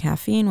sugar and the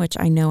caffeine, which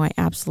I know I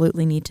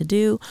absolutely need to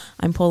do,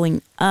 I'm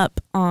pulling up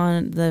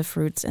on the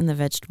fruits and the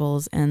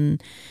vegetables,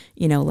 and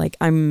like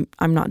I'm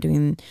not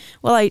doing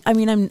well. I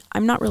mean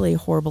I'm not really a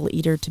horrible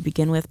eater to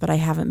begin with, but I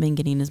haven't been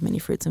getting as many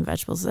fruits and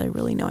vegetables as I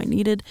really know I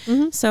needed.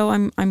 So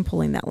I'm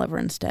pulling that lever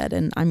instead,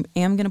 and I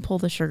am going to pull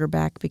the sugar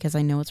back because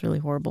I know it's really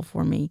horrible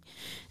for me,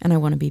 and I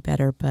want to be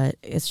better, but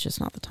it's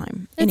just not the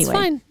time. It's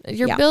fine.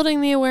 You're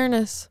building the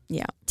awareness.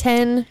 Yeah.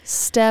 10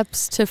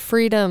 steps to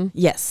freedom.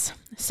 Yes.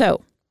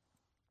 So,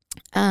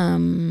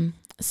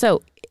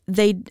 so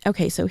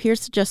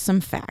here's just some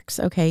facts.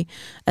 Okay.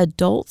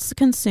 Adults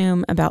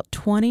consume about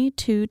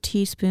 22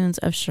 teaspoons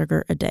of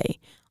sugar a day.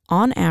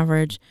 On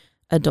average,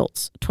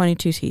 adults,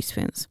 22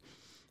 teaspoons.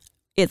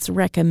 It's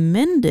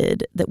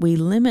recommended that we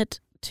limit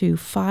to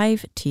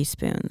 5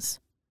 teaspoons.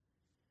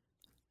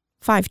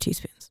 5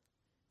 teaspoons.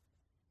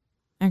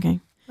 Okay.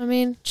 I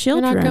mean,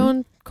 children, you're not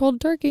going cold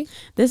turkey.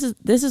 This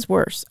is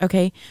worse.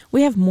 Okay.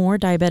 We have more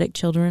diabetic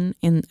children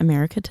in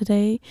America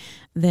today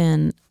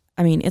than,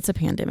 I mean, it's a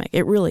pandemic.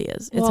 It really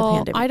is. It's a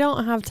pandemic. I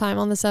don't have time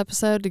on this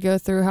episode to go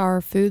through how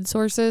our food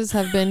sources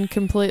have been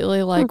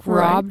completely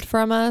robbed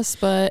from us.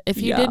 But if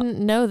you didn't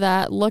know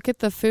that, look at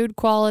the food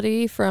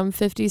quality from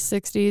 50s,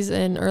 60s,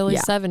 and early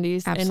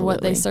 70s and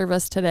what they serve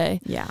us today.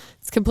 Yeah.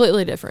 It's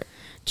completely different.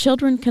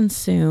 Children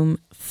consume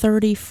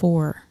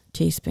 34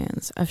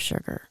 teaspoons of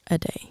sugar a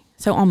day.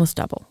 So almost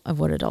double of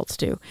what adults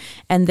do.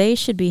 And they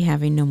should be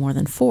having no more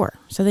than 4.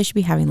 So they should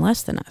be having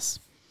less than us.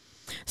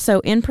 So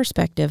in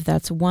perspective,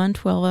 that's 1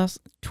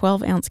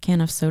 12-ounce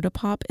can of soda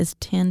pop is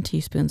 10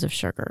 teaspoons of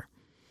sugar.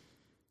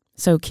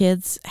 So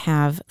kids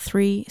have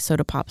 3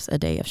 soda pops a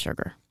day of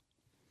sugar.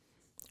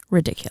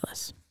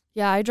 Ridiculous.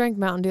 Yeah, I drank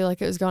Mountain Dew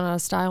like it was going out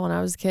of style when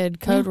I was a kid.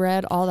 Code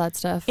Red, all that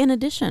stuff. In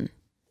addition,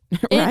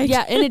 right?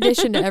 In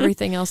addition to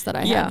everything else that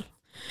I had.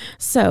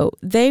 So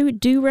they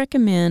do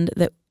recommend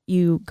that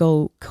you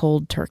go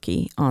cold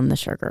turkey on the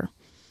sugar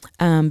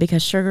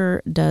because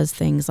sugar does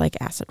things like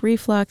acid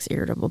reflux,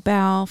 irritable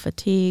bowel,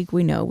 fatigue.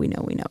 We know,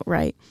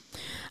 right?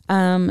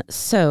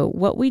 So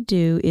what we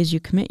do is you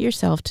commit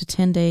yourself to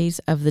 10 days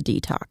of the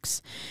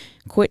detox.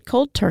 Quit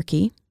cold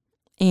turkey.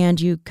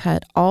 And you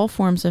cut all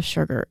forms of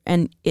sugar,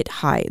 and it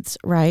hides,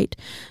 right?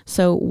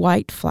 So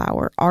white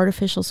flour,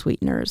 artificial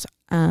sweeteners,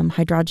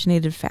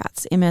 hydrogenated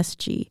fats,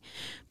 MSG,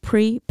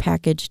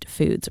 pre-packaged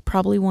foods.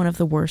 Probably one of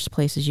the worst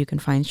places you can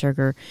find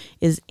sugar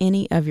is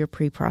any of your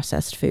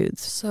pre-processed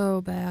foods.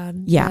 So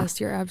bad. Yeah. Yes,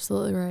 you're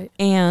absolutely right.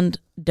 And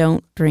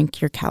don't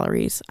drink your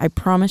calories. I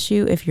promise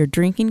you, if you're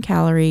drinking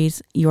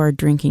calories, you are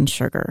drinking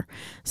sugar.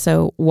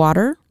 So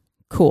water,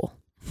 cool.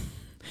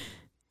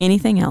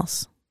 Anything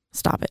else,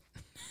 stop it.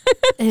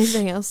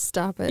 Anything else,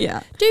 stop it.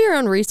 Yeah. Do your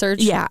own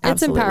research. Yeah, It's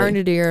absolutely. empowering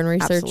to do your own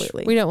research.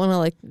 Absolutely. We don't want to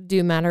like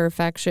do matter of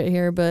fact shit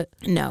here, but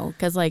No,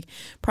 because like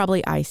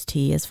probably iced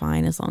tea is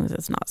fine as long as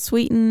it's not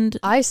sweetened.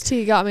 iced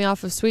tea got me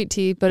off of sweet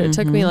tea, but it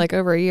took me like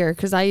over a year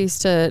because I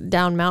used to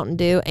down Mountain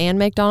Dew and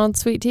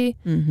McDonald's sweet tea.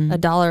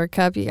 $1 a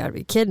cup. You gotta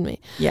be kidding me.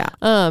 Yeah.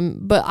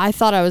 But I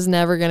thought I was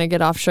never gonna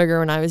get off sugar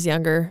when I was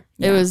younger.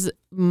 Yeah. It was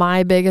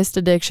my biggest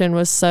addiction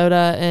was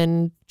soda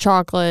and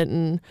chocolate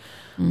and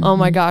oh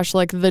my gosh,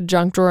 like the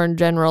junk drawer in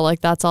general,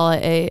 like that's all I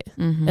ate.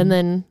 And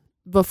then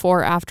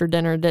before, after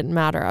dinner, it didn't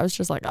matter. I was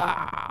just like,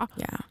 ah.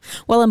 Yeah.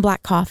 Well, and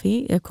black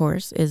coffee, of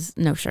course, is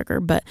no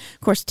sugar, but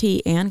of course,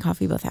 tea and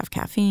coffee both have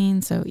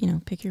caffeine. So,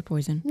 pick your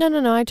poison.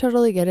 No, I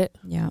totally get it.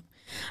 Yeah.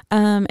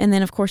 And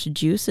then, of course,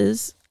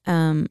 juices,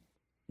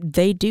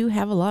 they do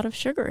have a lot of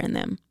sugar in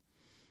them,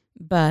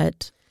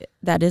 but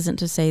that isn't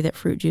to say that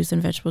fruit juice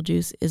and vegetable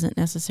juice isn't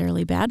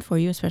necessarily bad for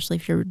you, especially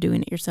if you're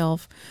doing it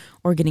yourself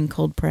or getting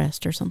cold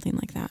pressed or something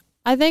like that.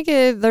 I think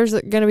there's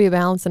going to be a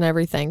balance in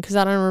everything because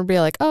I don't want to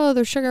be like, oh,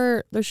 there's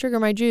sugar in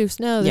my juice.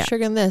 No, there's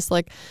sugar in this.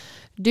 Like,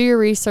 do your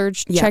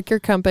research, check your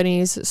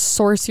companies,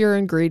 source your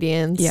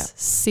ingredients,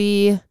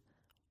 see,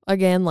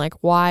 again, like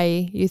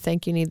why you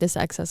think you need this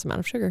excess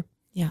amount of sugar.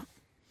 Yeah.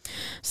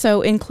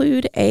 So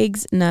include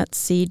eggs, nuts,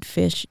 seed,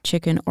 fish,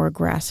 chicken, or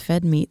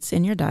grass-fed meats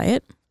in your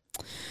diet.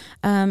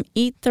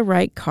 Eat the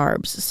right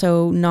carbs,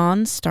 so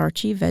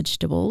non-starchy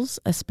vegetables,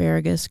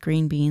 asparagus,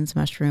 green beans,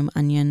 mushroom,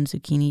 onion,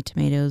 zucchini,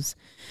 tomatoes,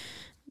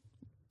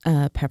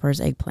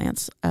 peppers,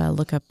 eggplants.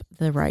 Look up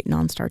the right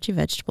non-starchy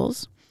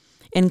vegetables.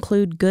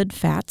 Include good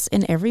fats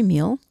in every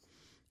meal.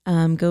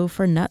 Go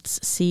for nuts,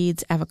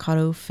 seeds,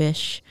 avocado,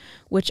 fish,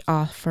 which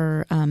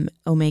offer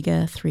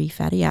omega-3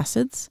 fatty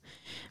acids.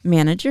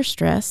 Manage your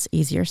stress,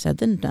 easier said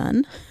than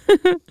done.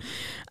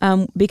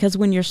 Because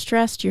when you're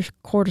stressed, your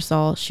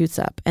cortisol shoots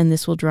up, and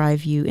this will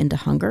drive you into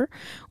hunger,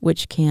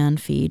 which can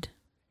feed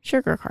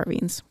sugar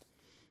cravings,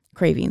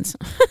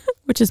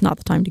 which is not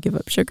the time to give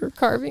up sugar.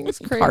 Carvings,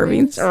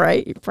 all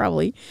right,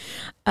 probably.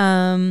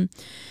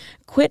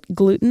 Quit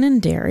gluten and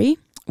dairy,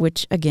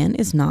 which again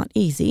is not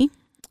easy.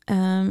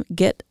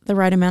 Get the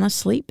right amount of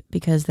sleep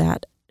because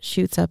that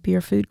shoots up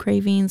your food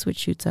cravings, which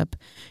shoots up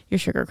your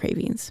sugar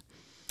cravings.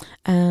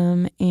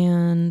 Of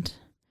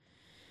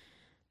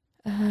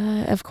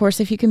course,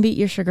 if you can beat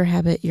your sugar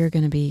habit, you're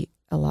going to be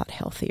a lot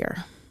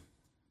healthier.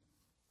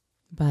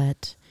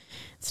 But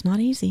it's not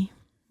easy.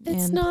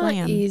 It's not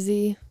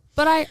easy.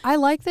 But I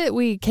like that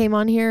we came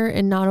on here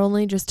and not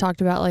only just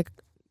talked about like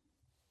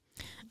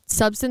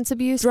substance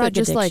abuse, drug but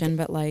just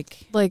addiction,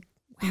 like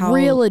how,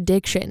 real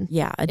addiction.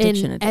 Yeah,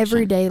 addiction.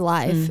 Everyday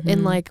life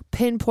and like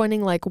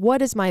pinpointing like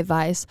what is my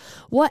vice?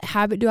 What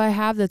habit do I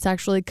have that's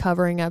actually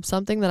covering up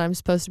something that I'm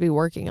supposed to be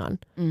working on?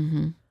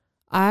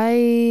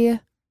 I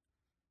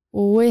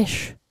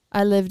wish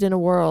I lived in a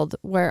world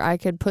where I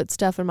could put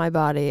stuff in my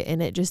body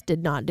and it just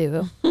did not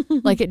do.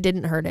 Like it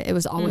didn't hurt it. It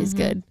was always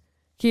good.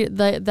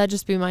 That'd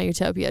just be my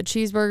utopia.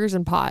 Cheeseburgers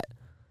and pot.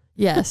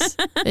 Yes.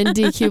 And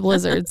DQ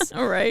blizzards.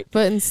 All right.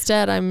 But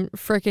instead I'm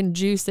freaking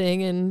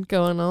juicing and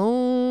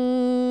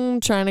going,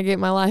 trying to get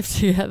my life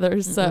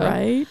together. So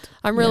right.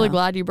 I'm really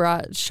glad you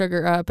brought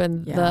sugar up,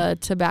 and the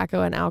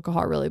tobacco and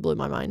alcohol really blew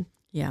my mind.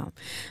 Yeah.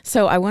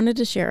 So I wanted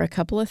to share a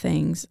couple of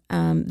things.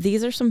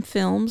 These are some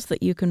films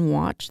that you can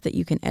watch that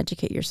you can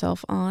educate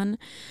yourself on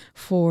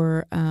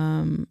for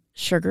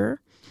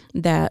sugar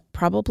that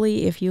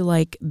probably if you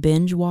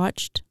binge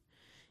watched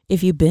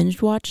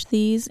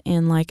these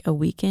in like a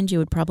weekend, you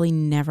would probably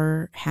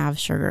never have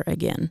sugar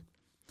again.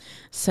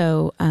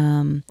 So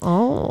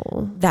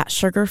that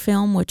sugar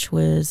film, which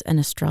was an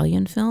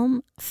Australian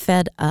film,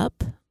 Fed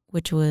Up,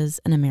 which was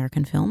an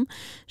American film,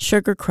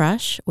 Sugar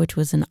Crush, which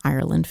was an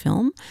Ireland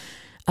film,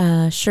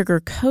 Sugar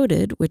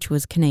Coated, which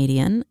was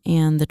Canadian,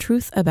 and The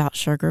Truth About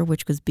Sugar,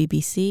 which was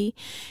BBC,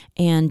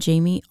 and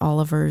Jamie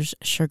Oliver's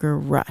Sugar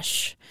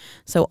Rush.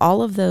 So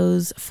all of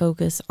those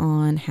focus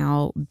on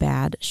how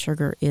bad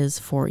sugar is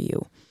for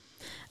you.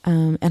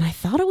 And I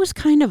thought it was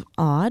kind of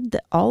odd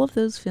that all of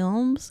those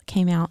films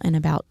came out in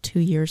about 2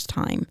 years'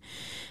 time.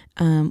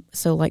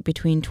 So like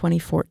between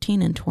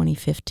 2014 and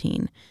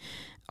 2015.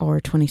 Or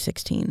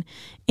 2016.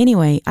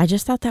 Anyway, I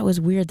just thought that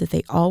was weird that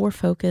they all were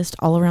focused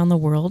all around the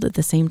world at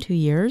the same 2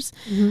 years.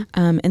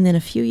 Mm-hmm. And then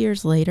a few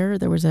years later,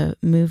 there was a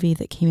movie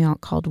that came out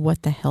called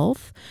What the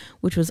Health,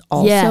 which was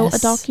also a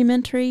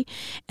documentary.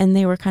 And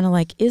they were kind of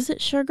like, is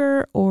it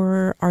sugar,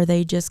 or are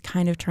they just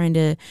kind of trying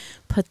to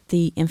put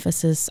the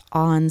emphasis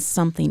on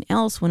something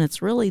else when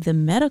it's really the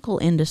medical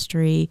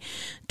industry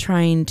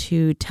trying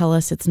to tell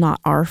us it's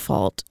not our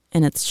fault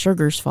and it's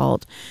sugar's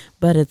fault,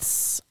 but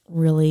it's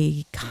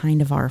really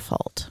kind of our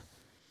fault.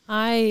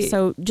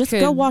 So just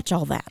go watch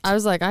all that. I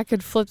was like, I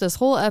could flip this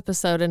whole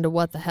episode into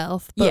What the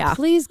Health, but Yeah.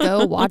 please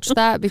go watch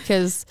that,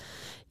 because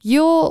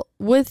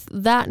with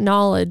that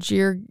knowledge,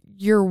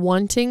 you're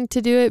wanting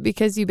to do it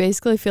because you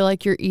basically feel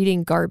like you're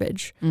eating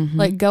garbage. Mm-hmm.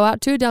 Like, go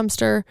out to a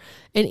dumpster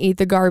and eat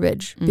the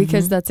garbage,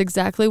 because that's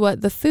exactly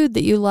what the food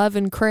that you love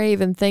and crave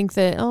and think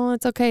that, oh,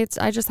 it's okay,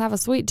 I just have a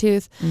sweet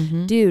tooth.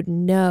 Mm-hmm. Dude,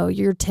 no,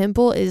 your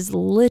temple is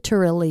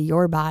literally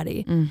your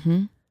body.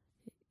 Mm-hmm.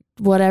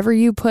 Whatever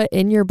you put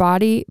in your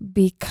body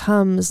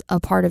becomes a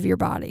part of your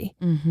body.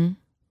 Mm-hmm.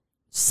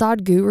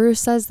 Sadhguru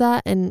says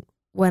that, and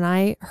when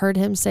I heard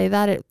him say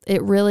that,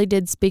 it really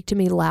did speak to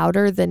me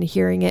louder than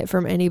hearing it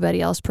from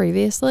anybody else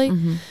previously.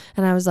 Mm-hmm.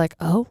 And I was like,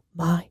 oh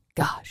my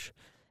gosh.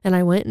 And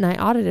I went and I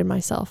audited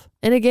myself.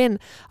 And again,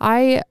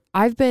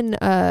 I've been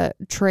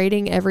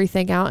trading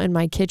everything out in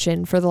my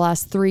kitchen for the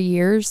last 3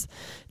 years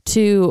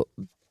to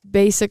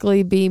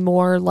basically be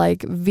more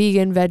like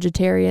vegan,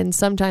 vegetarian.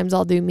 Sometimes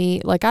I'll do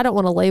meat. Like, I don't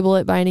want to label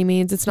it by any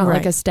means. It's not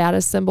like a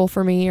status symbol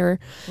for me or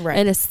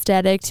an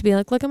aesthetic to be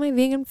like, look at my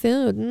vegan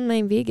food.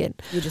 I'm vegan.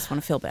 You just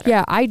want to feel better.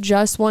 Yeah, I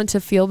just want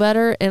to feel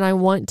better, and I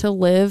want to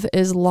live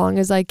as long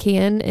as I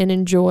can and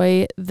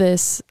enjoy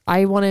this.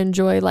 I want to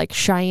enjoy like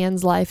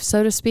Cheyenne's life,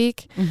 so to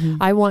speak. Mm-hmm.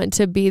 I want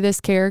to be this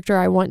character.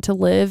 I want to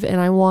live,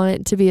 and I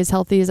want to be as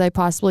healthy as I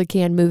possibly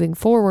can moving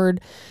forward.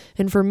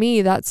 And for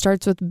me, that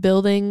starts with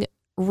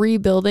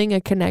rebuilding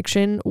a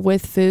connection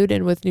with food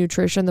and with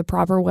nutrition the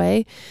proper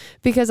way,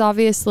 because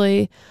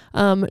obviously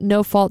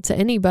no fault to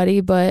anybody,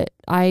 but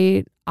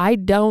I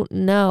don't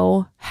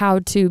know how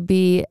to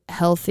be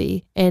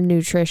healthy and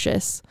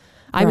nutritious.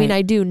 I mean,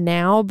 I do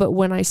now, but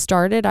when I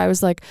started, I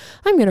was like,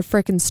 I'm going to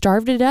freaking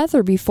starve to death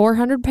or be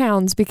 400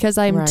 pounds because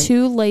I'm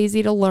too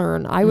lazy to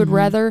learn. I would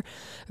rather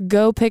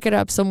go pick it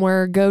up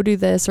somewhere, go do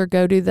this or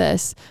go do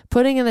this.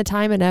 Putting in the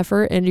time and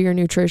effort into your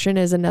nutrition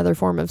is another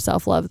form of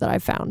self-love that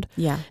I've found.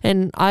 Yeah.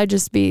 And I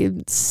just be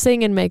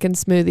singing, making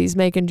smoothies,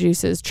 making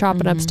juices,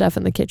 chopping up stuff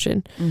in the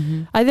kitchen.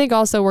 Mm-hmm. I think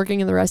also working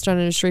in the restaurant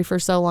industry for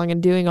so long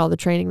and doing all the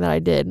training that I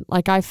did,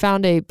 like, I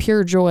found a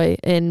pure joy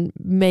in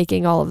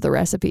making all of the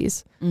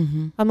recipes.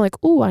 Mm-hmm. I'm like,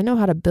 ooh, I know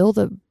how to build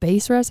a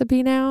base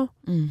recipe now.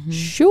 Mm-hmm.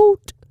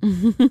 Shoot.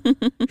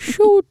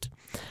 Shoot.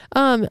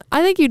 I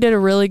think you did a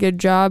really good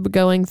job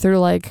going through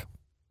like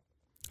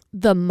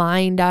the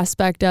mind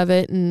aspect of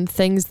it and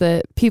things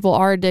that people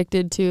are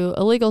addicted to,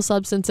 illegal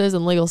substances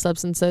and legal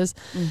substances.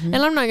 Mm-hmm. And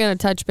I'm not going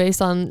to touch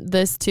base on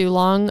this too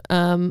long.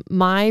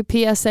 My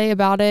PSA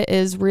about it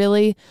is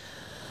really,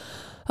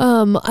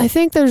 I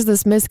think there's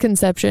this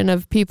misconception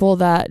of people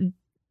that,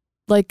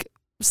 like,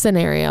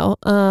 scenario,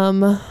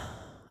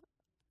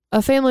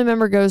 a family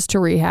member goes to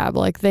rehab,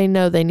 like they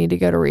know they need to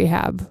go to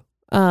rehab.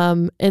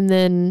 And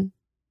then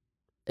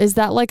is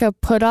that like a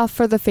put off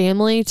for the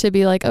family to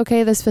be like,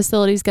 okay, this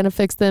facility is going to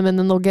fix them and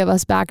then they'll give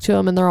us back to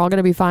them and they're all going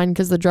to be fine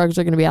because the drugs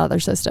are going to be out of their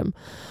system.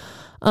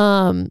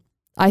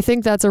 I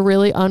think that's a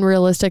really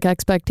unrealistic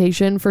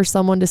expectation for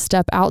someone to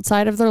step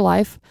outside of their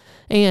life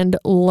and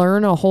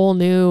learn a whole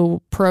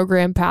new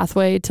program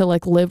pathway to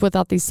like live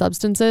without these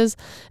substances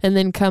and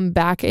then come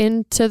back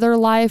into their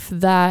life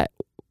that,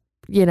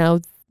 you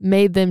know,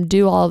 made them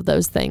do all of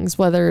those things,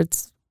 whether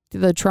it's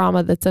the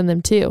trauma that's in them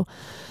too.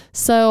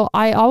 So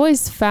I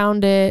always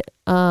found it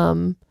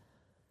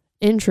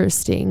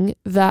interesting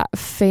that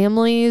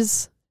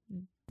families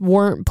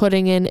weren't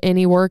putting in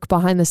any work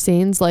behind the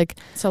scenes. Like,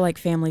 so like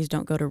families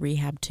don't go to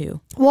rehab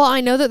too. Well,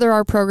 I know that there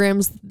are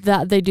programs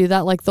that they do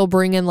that. Like, they'll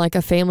bring in like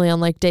a family on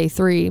like day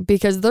 3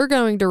 because they're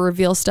going to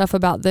reveal stuff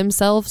about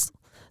themselves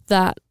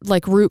that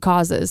like root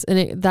causes,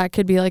 and that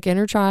could be like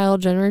inner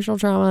child, generational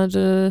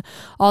trauma,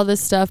 all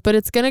this stuff. But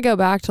it's going to go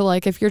back to,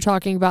 like, if you're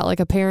talking about like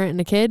a parent and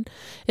a kid,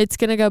 it's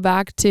going to go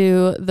back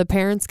to the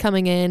parents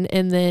coming in,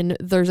 and then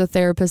there's a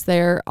therapist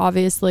there,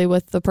 obviously,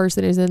 with the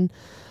person who's in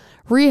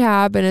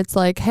rehab, and it's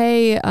like,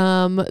 hey,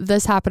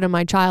 this happened in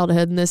my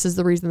childhood, and this is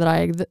the reason that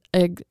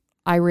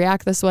I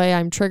react this way,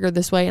 I'm triggered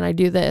this way, and I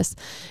do this.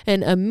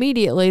 And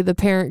immediately the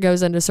parent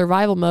goes into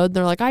survival mode. And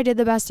they're like, I did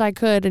the best I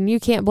could, and you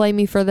can't blame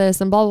me for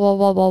this, and blah, blah,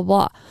 blah, blah,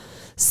 blah.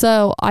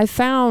 So I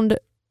found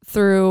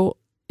through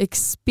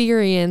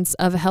experience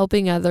of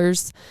helping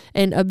others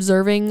and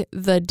observing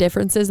the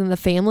differences in the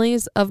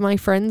families of my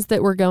friends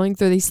that were going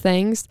through these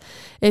things.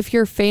 If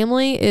your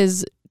family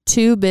is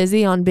too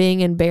busy on being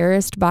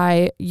embarrassed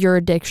by your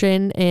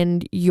addiction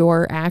and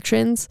your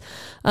actions,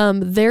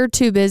 they're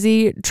too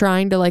busy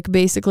trying to like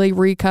basically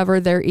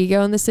recover their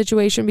ego in the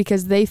situation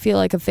because they feel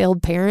like a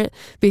failed parent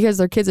because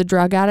their kid's a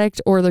drug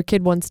addict or their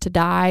kid wants to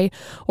die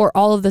or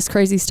all of this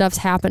crazy stuff's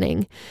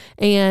happening.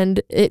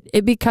 And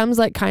it becomes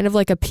like kind of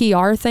like a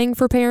PR thing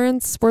for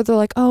parents where they're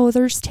like, oh,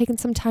 they're just taking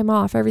some time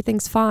off,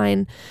 everything's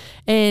fine.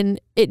 And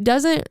it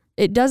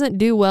doesn't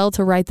do well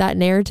to write that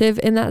narrative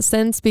in that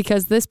sense,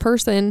 because this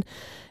person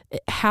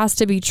has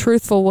to be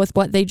truthful with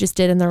what they just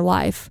did in their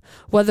life,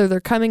 whether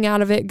they're coming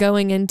out of it,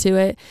 going into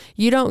it.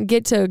 You don't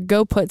get to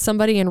go put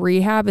somebody in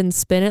rehab and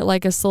spin it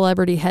like a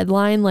celebrity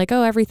headline, like,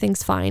 oh,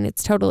 everything's fine,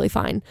 it's totally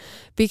fine,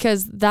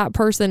 because that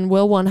person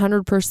will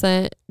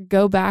 100%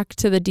 go back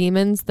to the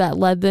demons that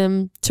led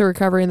them to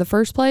recovery in the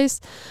first place.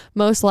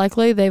 Most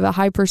likely they have a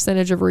high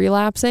percentage of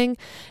relapsing,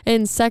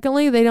 and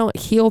secondly, they don't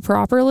heal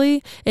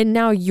properly, and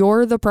now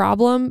you're the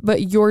problem,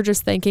 but you're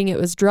just thinking it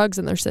was drugs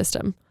in their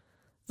system.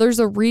 There's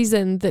a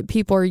reason that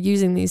people are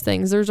using these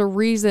things. There's a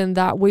reason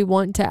that we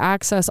want to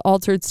access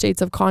altered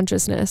states of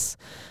consciousness,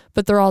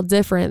 but they're all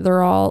different.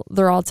 They're all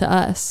to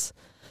us.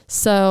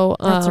 So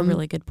that's a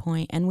really good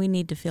point. And we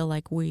need to feel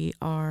like we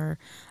are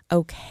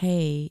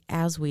okay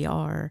as we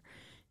are,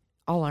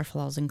 all our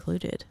flaws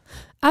included.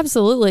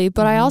 Absolutely.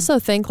 But I also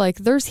think like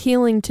there's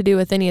healing to do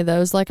with any of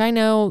those. Like I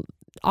know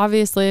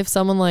obviously if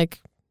someone like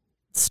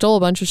stole a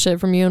bunch of shit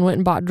from you and went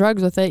and bought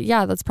drugs with it,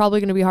 yeah, that's probably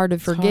going to be hard to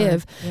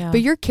forgive. Yeah.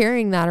 But you're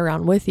carrying that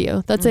around with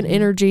you. That's an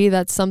energy.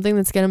 That's something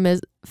that's going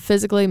to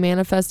physically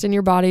manifest in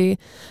your body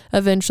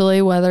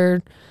eventually,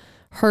 whether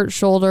hurt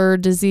shoulder,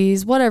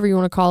 disease, whatever you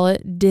want to call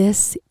it,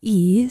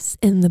 dis-ease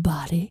in the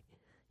body.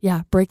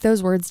 Yeah, break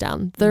those words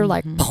down. They're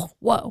like,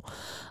 whoa.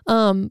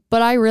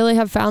 But I really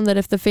have found that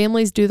if the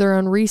families do their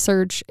own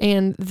research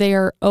and they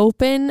are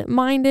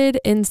open-minded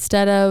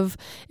instead of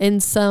in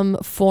some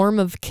form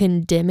of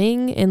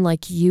condemning and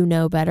like, you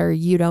know better,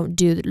 you don't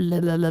do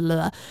blah, blah, blah,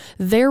 blah,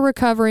 they're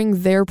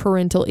recovering their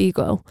parental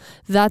ego.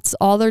 That's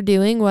all they're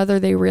doing, whether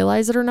they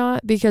realize it or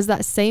not, because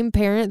that same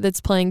parent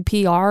that's playing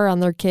PR on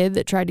their kid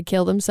that tried to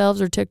kill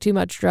themselves or took too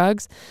much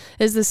drugs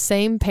is the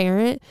same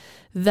parent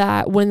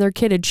that when their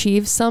kid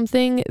achieves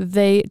something,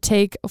 they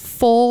take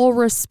full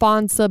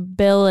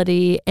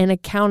responsibility and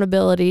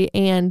accountability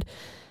and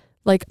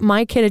like,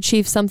 my kid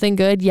achieved something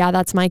good. Yeah,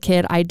 that's my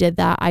kid. I did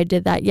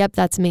that. Yep,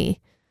 that's me.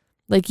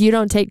 Like, you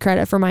don't take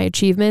credit for my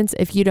achievements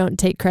if you don't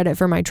take credit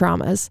for my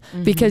traumas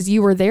because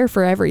you were there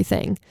for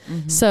everything.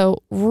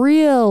 So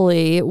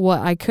really what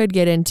I could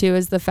get into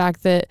is the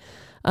fact that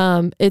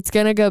it's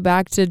going to go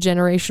back to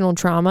generational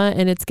trauma,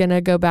 and it's going to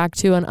go back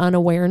to an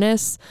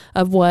unawareness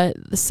of what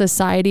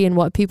society and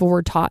what people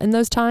were taught in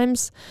those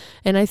times.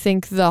 And I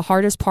think the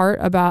hardest part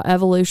about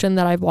evolution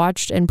that I've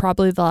watched, and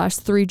probably the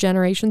last 3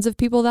 generations of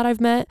people that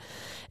I've met,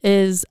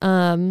 is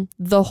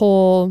the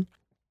whole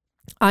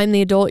I'm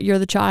the adult, you're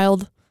the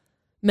child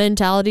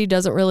mentality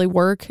doesn't really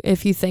work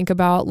if you think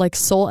about like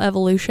soul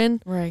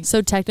evolution. Right.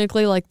 So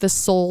technically, like the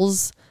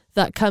souls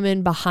that come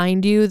in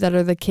behind you that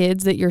are the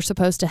kids that you're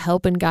supposed to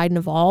help and guide and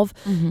evolve,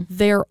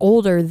 they're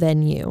older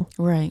than you.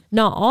 Right.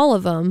 Not all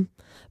of them,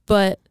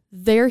 but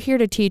they're here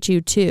to teach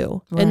you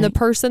too. Right. And the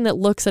person that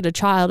looks at a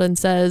child and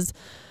says,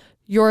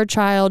 you're a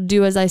child,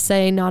 do as I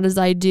say, not as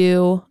I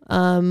do.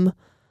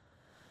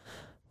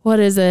 What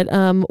is it?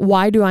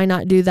 Why do I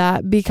not do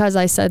that? Because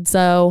I said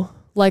so.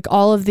 Like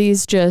all of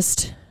these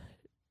just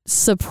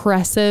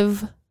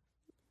suppressive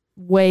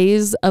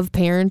ways of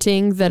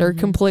parenting that are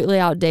completely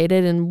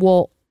outdated and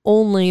will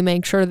only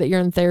make sure that you're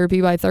in therapy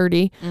by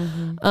 30.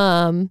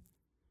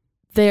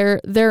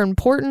 They're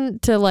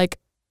important to like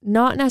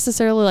not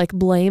necessarily like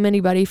blame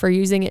anybody for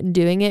using it and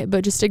doing it,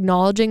 but just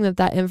acknowledging that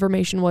that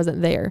information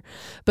wasn't there.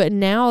 But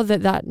now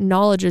that that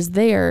knowledge is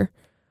there,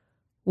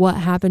 what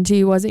happened to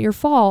you wasn't your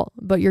fault,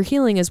 but your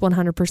healing is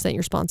 100% your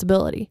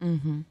responsibility.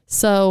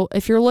 So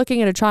if you're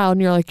looking at a child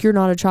and you're like, you're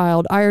not a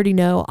child, I already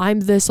know,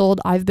 I'm this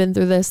old, I've been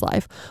through this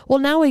life. Well,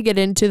 now we get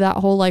into that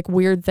whole like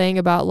weird thing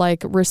about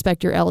like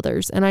respect your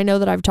elders. And I know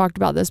that I've talked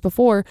about this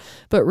before,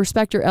 but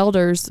respect your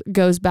elders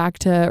goes back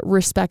to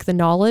respect the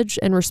knowledge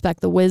and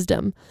respect the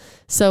wisdom.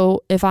 So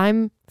if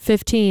I'm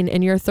 15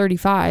 and you're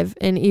 35,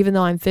 and even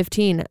though I'm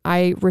 15,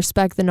 I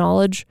respect the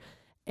knowledge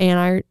and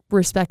I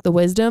respect the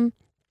wisdom,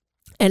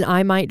 and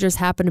I might just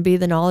happen to be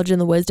the knowledge and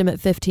the wisdom at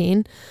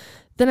 15,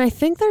 then I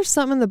think there's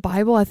something in the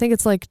Bible. I think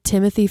it's like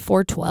Timothy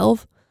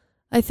 4:12.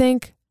 I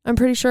think. I'm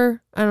pretty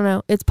sure. I don't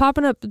know. It's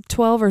popping up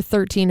 12 or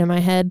 13 in my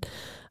head.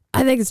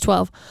 I think it's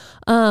 12.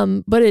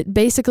 But it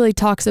basically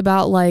talks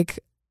about like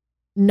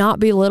not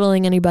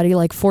belittling anybody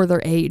like for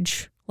their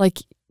age. Like,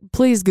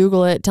 please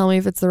Google it. Tell me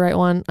if it's the right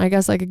one. I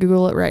guess I could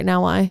Google it right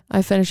now while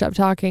I finish up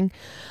talking.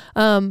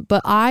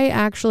 But I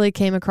actually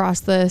came across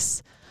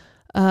this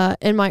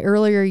in my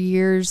earlier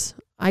years.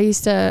 I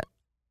used to,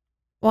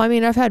 well, I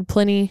mean, I've had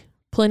plenty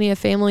of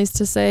families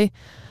to say,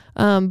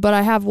 But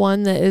I have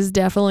one that is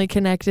definitely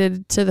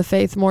connected to the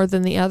faith more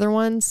than the other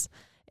ones.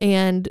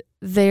 And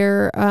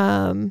their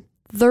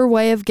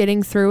way of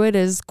getting through it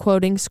is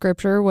quoting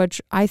scripture,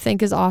 which I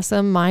think is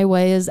awesome. My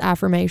way is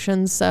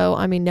affirmations. So,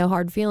 I mean, no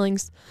hard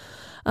feelings.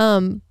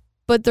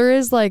 But there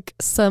is like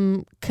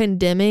some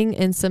condemning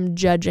and some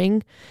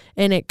judging,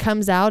 and it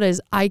comes out as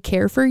I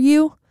care for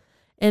you.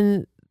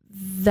 And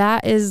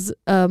that is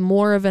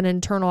more of an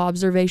internal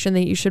observation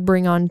that you should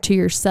bring on to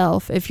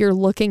yourself. If you're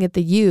looking at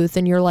the youth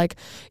and you're like,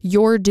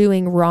 you're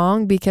doing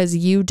wrong because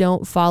you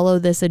don't follow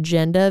this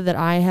agenda that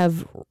I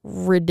have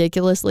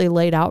ridiculously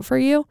laid out for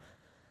you.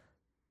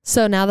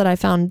 So now that I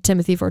found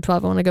Timothy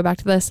 4:12, I want to go back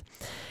to this.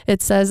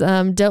 It says,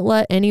 don't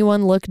let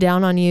anyone look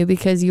down on you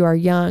because you are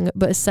young,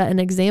 but set an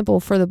example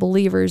for the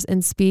believers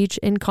in speech,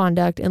 in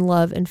conduct, in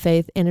love, in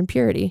faith, and in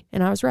purity.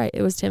 And I was right.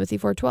 It was Timothy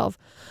 4:12.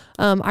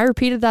 I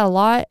repeated that a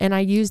lot, and I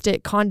used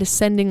it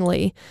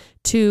condescendingly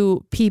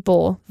to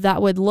people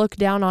that would look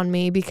down on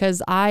me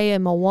because I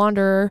am a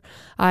wanderer.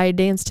 I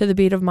dance to the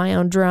beat of my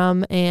own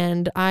drum,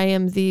 and I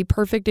am the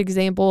perfect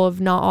example of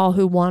not all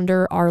who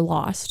wander are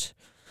lost.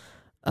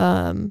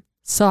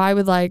 So I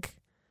would like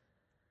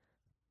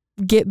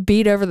get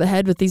beat over the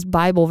head with these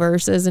Bible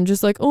verses and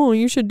just like, oh,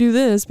 you should do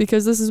this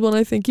because this is what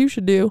I think you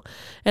should do.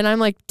 And I'm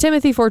like,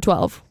 Timothy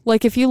 4:12.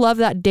 Like, if you love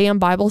that damn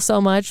Bible so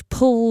much,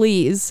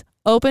 please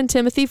open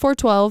Timothy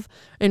 4:12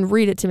 and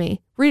read it to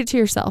me. Read it to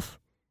yourself.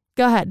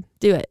 Go ahead.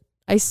 Do it.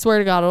 I swear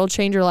to God, it'll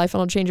change your life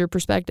and it'll change your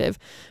perspective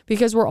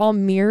because we're all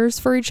mirrors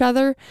for each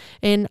other.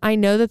 And I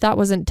know that that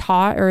wasn't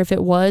taught, or if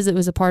it was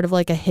a part of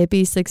like a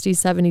hippie 60s,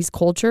 70s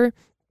culture.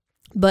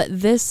 But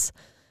this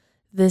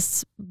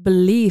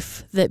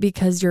belief that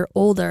because you're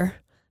older,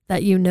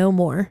 that you know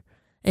more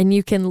and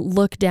you can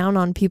look down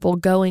on people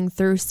going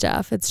through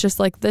stuff. It's just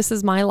like, this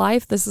is my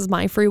life. This is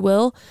my free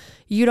will.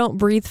 You don't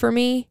breathe for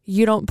me.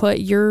 You don't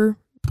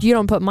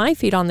put my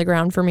feet on the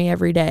ground for me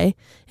every day.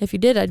 If you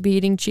did, I'd be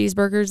eating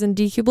cheeseburgers and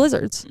DQ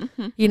Blizzards.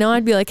 You know,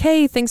 I'd be like,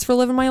 hey, thanks for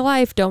living my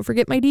life. Don't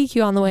forget my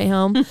DQ on the way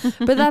home.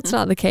 But that's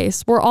not the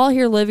case. We're all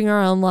here living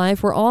our own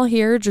life. We're all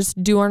here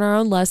just doing our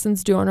own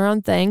lessons, doing our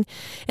own thing.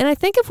 And I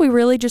think if we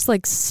really just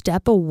like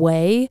step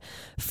away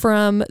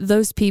from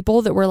those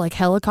people that we're like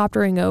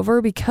helicoptering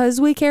over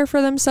because we care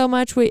for them so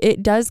much,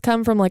 it does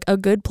come from like a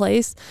good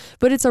place,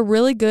 but it's a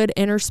really good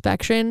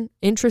introspection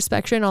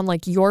on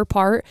like your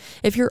part.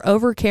 If you're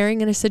over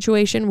caring in a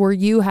situation where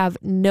you have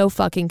no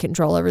fucking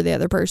control over the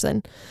other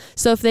person.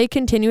 So if they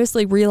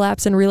continuously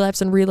relapse and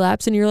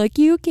you're like,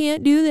 you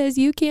can't do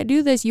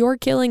this, you're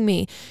killing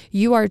me.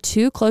 You are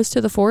too close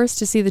to the forest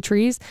to see the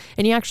trees,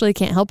 and you actually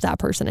can't help that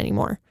person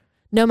anymore,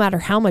 no matter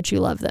how much you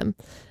love them.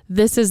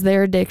 This is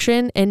their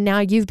addiction, and now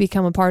you've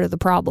become a part of the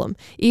problem.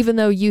 Even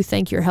though you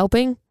think you're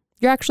helping,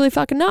 you're actually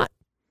fucking not.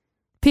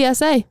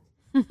 PSA.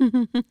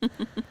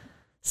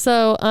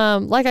 So,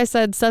 like I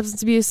said,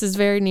 substance abuse is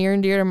very near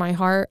and dear to my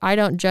heart. I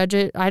don't judge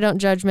it. I don't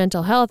judge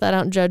mental health. I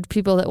don't judge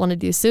people that want to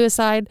do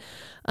suicide.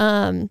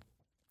 The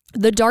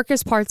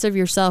darkest parts of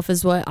yourself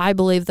is what I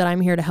believe that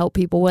I'm here to help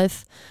people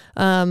with.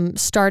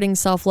 Starting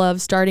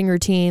self-love, starting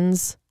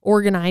routines,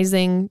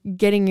 organizing,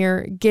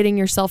 getting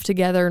yourself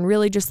together, and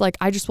really just like,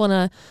 I just want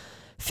to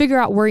figure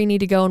out where you need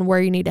to go and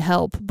where you need to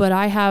help. But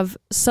I have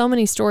so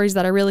many stories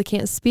that I really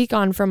can't speak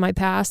on from my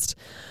past.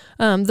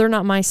 They're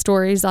not my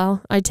stories.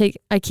 I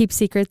keep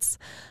secrets.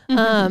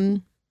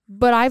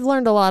 But I've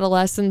learned a lot of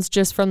lessons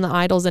just from the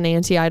idols and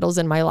anti-idols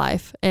in my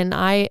life. And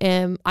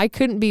I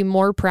couldn't be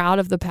more proud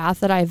of the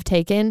path that I've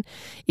taken,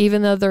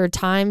 even though there are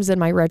times in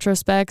my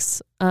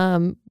retrospects,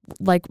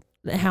 like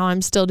how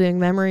I'm still doing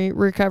memory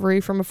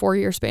recovery from a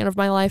 4-year span of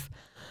my life.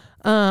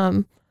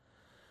 Where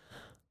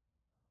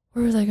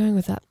was I going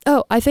with that?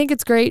 Oh, I think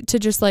it's great to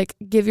just like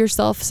give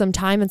yourself some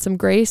time and some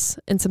grace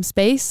and some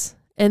space,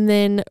 and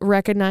then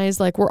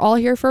recognize like we're all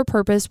here for a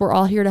purpose. We're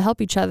all here to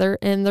help each other,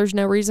 and there's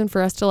no reason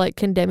for us to like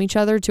condemn each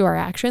other to our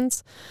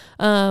actions.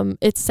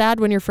 It's sad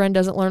when your friend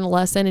doesn't learn a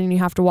lesson and you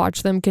have to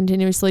watch them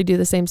continuously do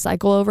the same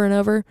cycle over and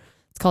over.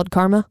 It's called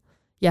karma.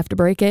 You have to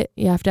break it.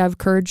 You have to have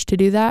courage to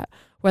do that,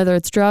 whether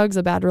it's drugs,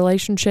 a bad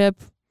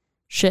relationship,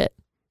 shit,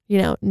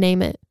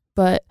 name it.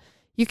 But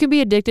you can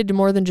be addicted to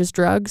more than just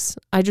drugs.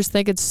 I just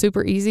think it's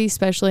super easy,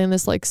 especially in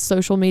this like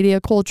social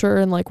media culture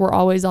and like we're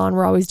always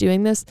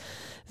doing this,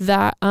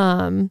 that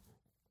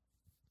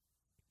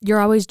you're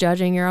always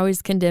judging, you're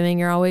always condemning,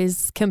 you're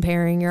always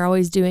comparing, you're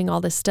always doing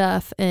all this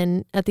stuff.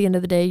 And at the end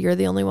of the day, you're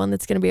the only one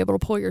that's going to be able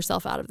to pull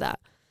yourself out of that.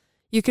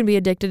 You can be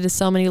addicted to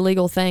so many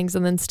legal things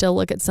and then still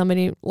look at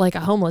somebody like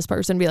a homeless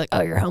person and be like,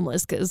 oh, you're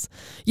homeless because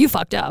you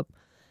fucked up.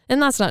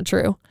 And that's not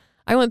true.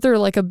 I went through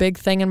like a big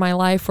thing in my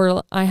life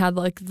where I had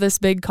like this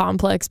big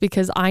complex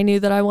because I knew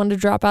that I wanted to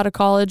drop out of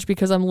college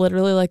because I'm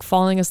literally like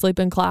falling asleep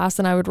in class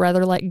and I would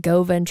rather like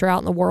go venture out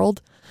in the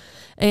world.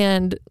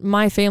 And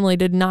my family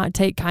did not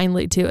take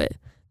kindly to it.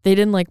 They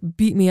didn't like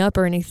beat me up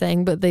or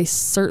anything, but they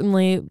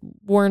certainly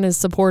weren't as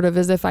supportive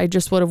as if I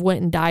just would have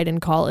went and died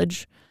in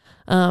college.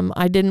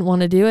 I didn't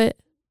want to do it.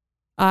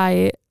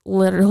 I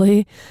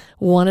literally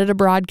wanted a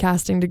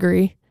broadcasting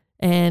degree.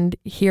 And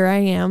here I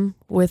am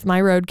with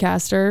my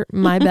Roadcaster,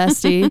 my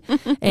bestie,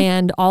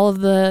 and all of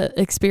the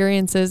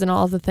experiences and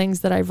all of the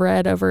things that I've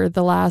read over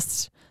the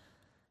last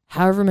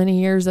however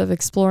many years of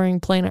exploring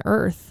planet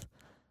Earth.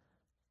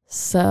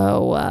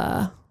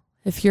 So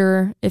if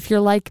you're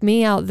like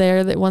me out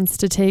there that wants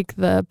to take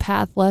the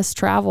path less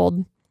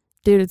traveled,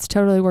 dude, it's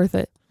totally worth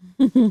it.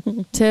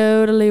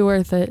 Totally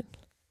worth it.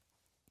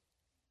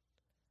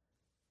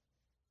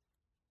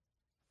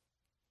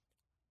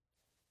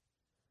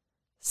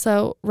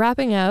 So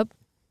wrapping up,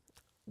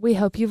 we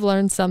hope you've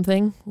learned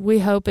something. We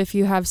hope if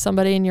you have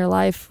somebody in your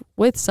life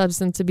with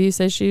substance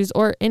abuse issues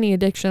or any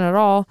addiction at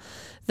all,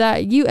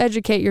 that you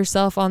educate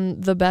yourself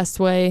on the best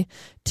way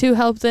to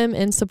help them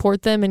and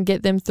support them and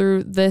get them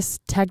through this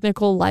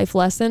technical life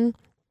lesson.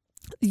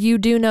 You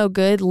do no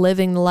good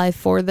living the life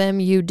for them.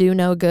 You do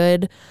no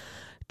good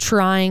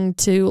trying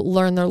to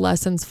learn their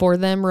lessons for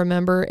them.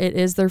 Remember, it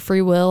is their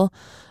free will.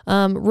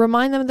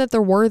 Remind them that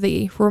they're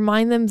worthy.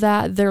 Remind them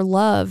that they're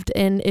loved.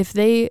 And if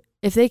they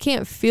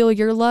can't feel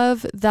your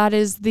love, that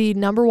is the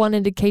number one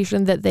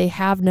indication that they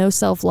have no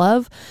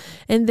self-love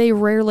and they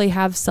rarely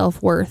have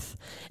self-worth.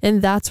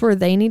 And that's where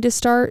they need to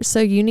start.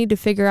 So you need to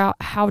figure out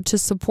how to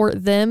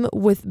support them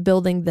with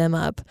building them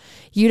up.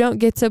 You don't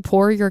get to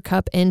pour your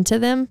cup into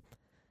them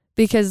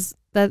because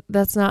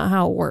that's not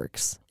how it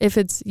works. If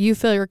it's you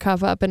fill your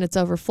cup up and it's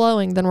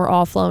overflowing, then we're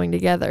all flowing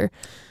together.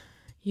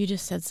 You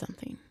just said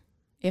something.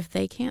 If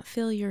they can't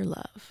feel your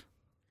love.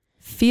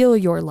 Feel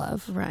your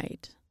love.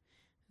 Right.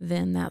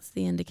 Then that's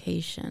the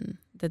indication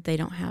that they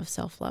don't have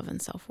self-love and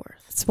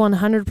self-worth. It's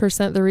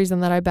 100% the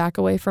reason that I back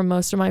away from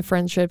most of my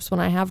friendships when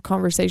I have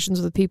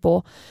conversations with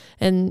people,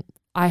 and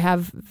I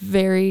have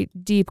very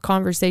deep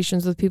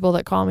conversations with people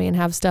that call me and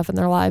have stuff in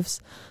their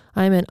lives.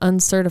 I'm an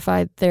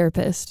uncertified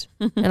therapist,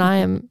 and I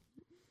am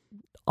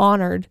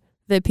honored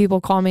that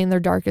people call me in their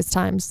darkest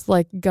times,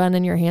 like gun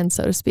in your hand,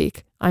 so to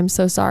speak. I'm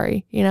so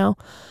sorry,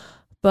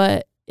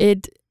 but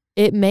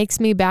it makes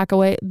me back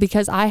away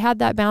because I had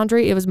that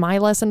boundary. It was my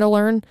lesson to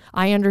learn.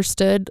 I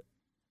understood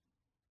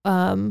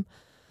all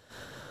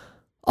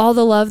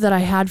the love that I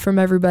had from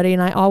everybody,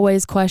 and I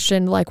always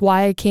questioned like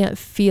why I can't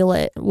feel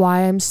it,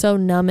 why I'm so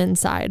numb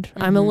inside.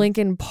 Mm-hmm. I'm a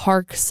Linkin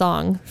Park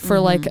song for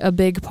like a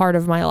big part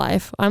of my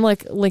life. I'm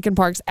like Linkin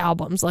Park's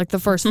albums, like the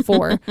first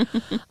 4.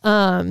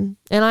 And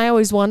I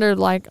always wondered,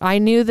 like I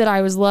knew that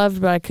I was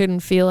loved, but I couldn't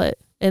feel it.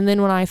 And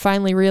then when I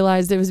finally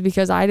realized it was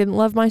because I didn't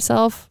love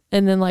myself,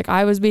 and then like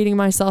I was beating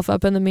myself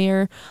up in the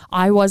mirror,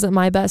 I wasn't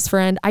my best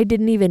friend, I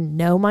didn't even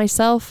know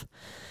myself.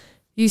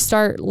 You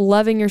start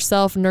loving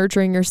yourself,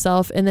 nurturing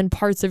yourself, and then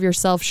parts of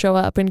yourself show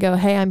up and go,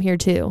 hey, I'm here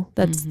too.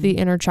 That's the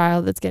inner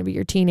child. That's going to be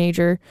your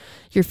teenager,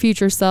 your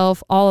future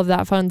self, all of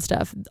that fun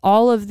stuff.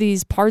 All of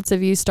these parts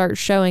of you start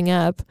showing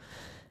up,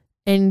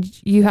 and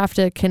you have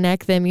to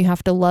connect them. You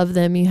have to love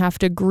them. You have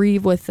to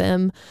grieve with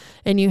them,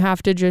 and you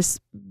have to just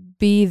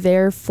be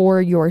there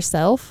for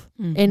yourself.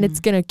 And it's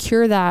going to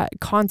cure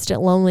that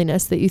constant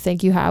loneliness that you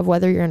think you have,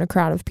 whether you're in a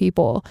crowd of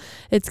people.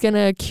 It's going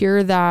to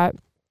cure that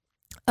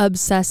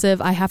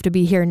obsessive, I have to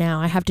be here now,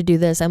 I have to do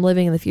this, I'm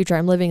living in the future,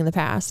 I'm living in the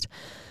past.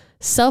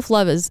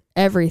 Self-love is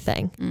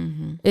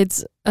everything.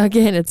 It's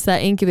that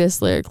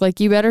Incubus lyric, like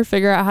you better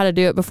figure out how to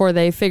do it before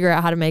they figure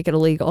out how to make it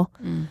illegal.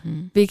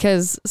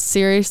 Because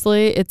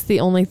seriously, it's the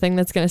only thing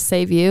that's going to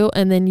save you.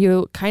 And then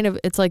you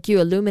it's like you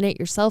illuminate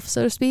yourself,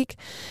 so to speak.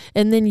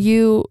 And then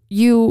you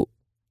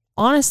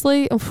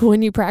honestly,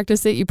 when you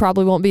practice it, you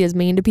probably won't be as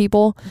mean to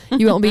people.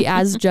 You won't be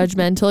as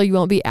judgmental. You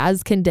won't be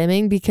as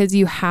condemning because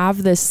you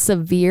have this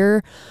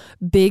severe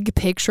big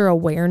picture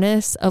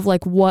awareness of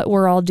like what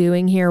we're all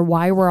doing here,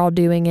 why we're all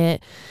doing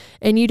it.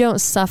 And you don't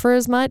suffer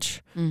as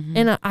much.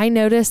 And I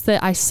noticed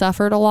that I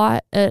suffered a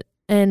lot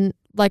and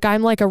like,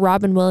 I'm like a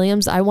Robin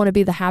Williams. I want to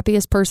be the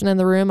happiest person in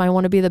the room. I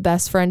want to be the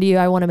best friend to you.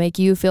 I want to make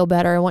you feel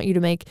better. I want you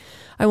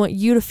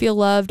to feel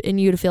loved and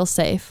you to feel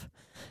safe.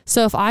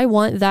 So if I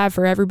want that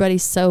for everybody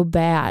so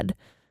bad,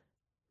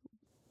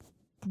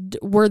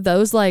 were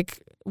those like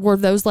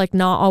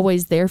not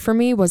always there for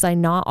me? Was I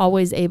not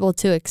always able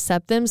to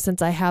accept them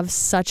since I have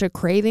such a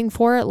craving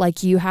for it?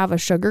 Like you have a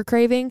sugar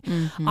craving.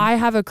 I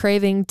have a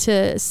craving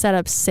to set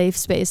up safe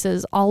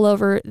spaces all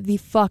over the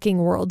fucking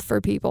world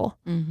for people.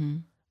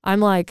 I'm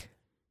like,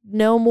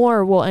 no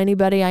more will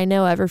anybody I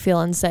know ever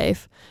feel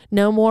unsafe.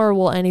 No more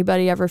will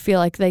anybody ever feel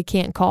like they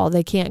can't call,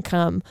 they can't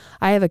come.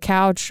 I have a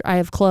couch, I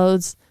have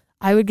clothes.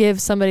 I would give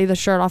somebody the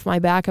shirt off my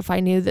back if I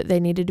knew that they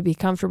needed to be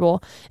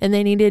comfortable and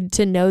they needed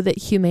to know that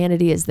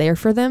humanity is there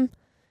for them.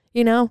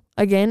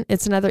 Again,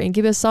 it's another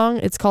Incubus song.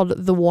 It's called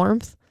The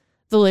Warmth.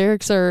 The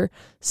lyrics are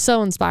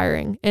so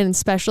inspiring. And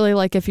especially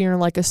like if you're in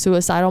like a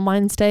suicidal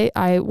mind state,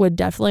 I would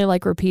definitely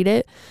like repeat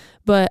it,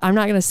 but I'm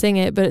not going to sing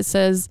it, but it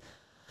says,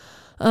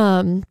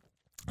 don't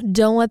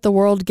let the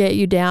world get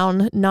you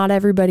down. Not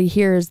everybody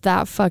here is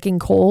that fucking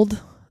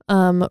cold.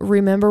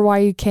 Remember why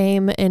you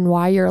came and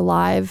why you're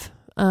alive.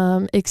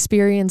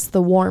 Experience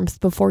the warmth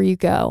before you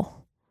go.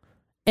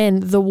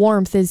 And the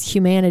warmth is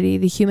humanity,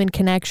 the human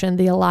connection,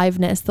 the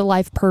aliveness, the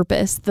life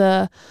purpose,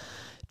 the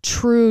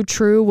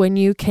true when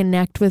you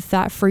connect with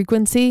that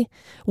frequency.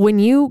 When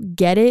you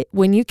get it,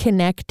 when you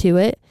connect to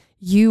it,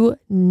 you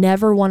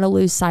never want to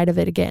lose sight of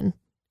it again.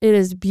 It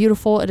is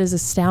beautiful. It is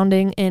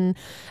astounding. And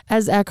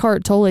as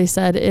Eckhart Tolle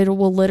said, it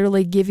will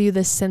literally give you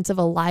this sense of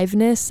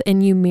aliveness,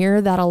 and you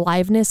mirror that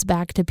aliveness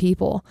back to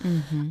people.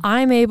 Mm-hmm.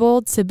 I'm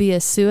able to be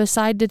a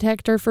suicide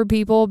detector for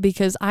people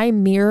because I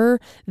mirror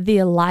the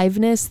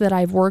aliveness that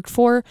I've worked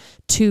for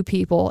to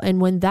people.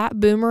 And when that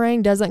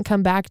boomerang doesn't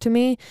come back to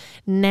me,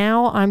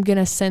 now I'm going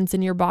to sense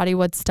in your body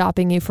what's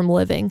stopping you from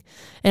living.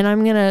 And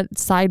I'm going to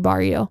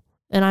sidebar you.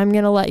 And I'm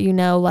going to let you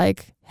know,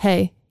 like,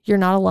 hey, you're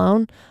not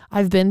alone.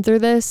 I've been through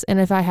this. And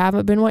if I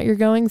haven't been what you're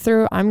going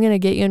through, I'm going to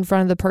get you in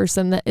front of the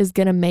person that is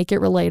going to make it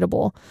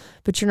relatable.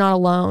 But you're not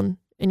alone,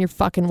 and you're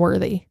fucking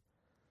worthy.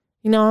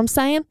 You know what I'm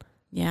saying?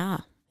 Yeah.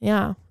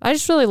 Yeah. I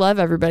just really love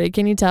everybody.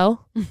 Can you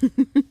tell?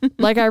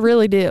 Like, I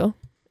really do.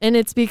 And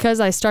it's because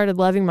I started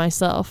loving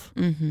myself.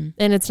 Mm-hmm.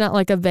 And it's not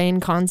like a vain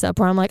concept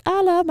where I'm like,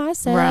 I love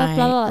myself. Right,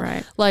 blah, blah, blah.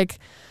 right. Like,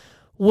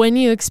 when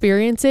you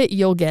experience it,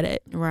 you'll get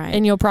it. Right.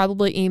 And you'll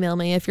probably email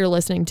me if you're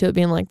listening to it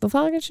being like, the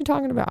fuck is she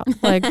talking about?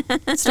 Like,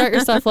 start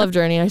your self-love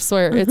journey. I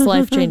swear, it's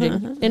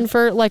life-changing. And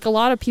for like a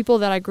lot of people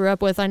that I grew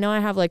up with, I know I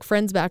have like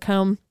friends back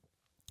home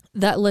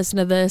that listen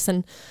to this,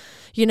 and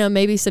you know,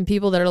 maybe some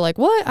people that are like,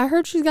 what? I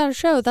heard she's got a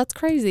show. That's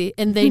crazy.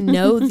 And they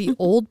know the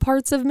old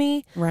parts of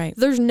me. Right.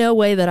 There's no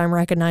way that I'm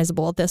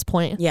recognizable at this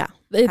point. Yeah.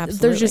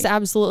 There's just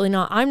absolutely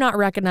not. I'm not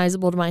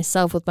recognizable to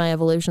myself with my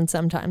evolution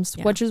sometimes,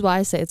 which is why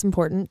I say it's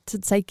important to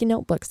take your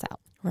notebooks out.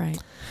 Right.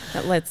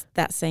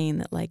 That saying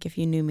that, like, if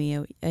you knew me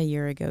a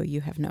year ago,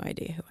 you have no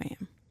idea who I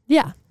am.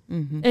 Yeah.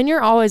 Mm-hmm. And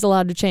you're always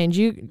allowed to change.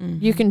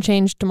 You can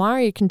change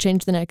tomorrow. You can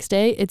change the next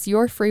day. It's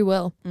your free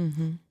will.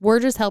 Mm-hmm. We're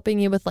just helping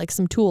you with like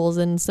some tools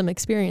and some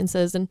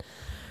experiences and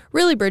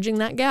really bridging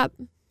that gap.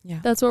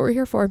 Yeah. That's what we're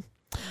here for.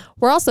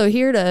 We're also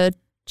here to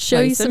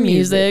show you some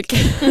music.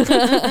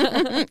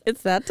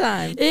 It's that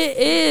time. It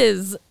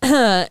is.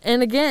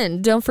 And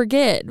again, don't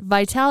forget,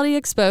 Vitality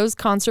Exposed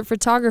Concert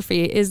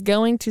Photography is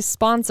going to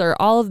sponsor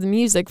all of the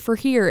music for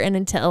Here and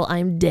Until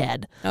I'm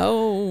Dead.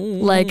 Oh.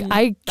 Like,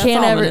 I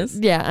can't ominous.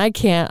 I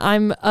can't.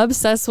 I'm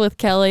obsessed with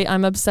Kelly.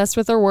 I'm obsessed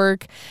with her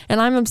work,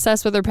 and I'm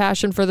obsessed with her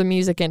passion for the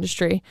music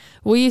industry.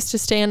 We used to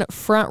stand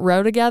front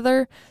row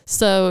together,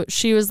 so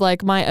she was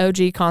like my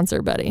OG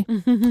concert buddy.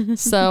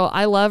 So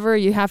I love her.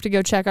 You have to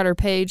go check out her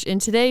page.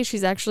 And today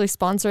she's actually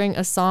sponsoring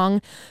a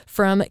song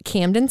from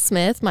Camden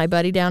Smith, my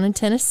buddy down in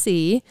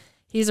Tennessee.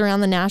 He's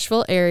around the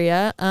Nashville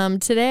area.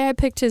 Today I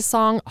picked his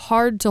song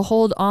Hard to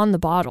Hold on the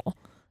Bottle.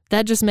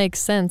 That just makes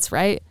sense,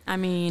 right? I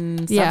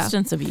mean,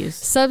 substance abuse.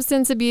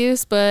 Substance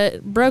abuse,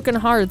 but broken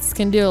hearts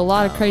can do a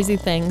lot of crazy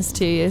things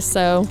to you.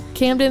 So,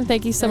 Camden,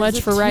 thank you so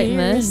much for writing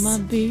this. There's a tear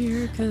in my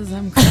beer 'cause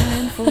I'm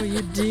crying for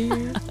you,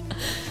 dear.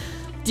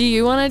 Do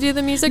you want to do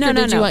the music, or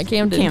did you want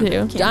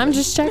Camden to? I'm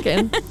just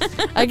checking.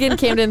 Again,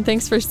 Camden,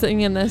 thanks for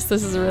singing this.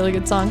 This is a really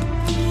good song.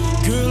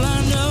 Girl,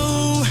 I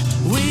know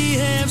we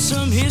have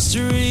some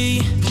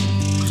history,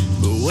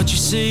 but what you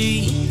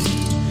see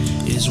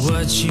is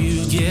what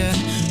you get.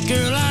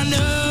 Girl, I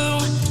know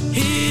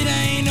it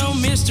ain't no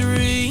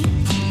mystery.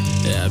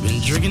 I've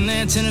been drinking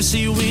that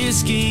Tennessee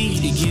whiskey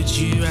to get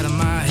you out of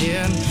my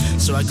head.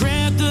 So I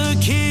grabbed the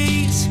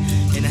keys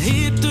and I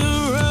hit the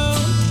road.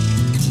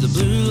 To the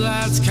blue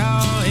lights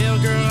call, hell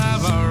girl,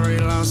 I've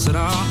already lost it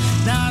all.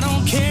 Now I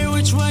don't care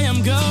which way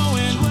I'm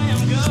going, but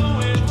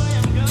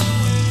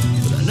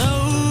I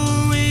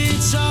know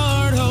it's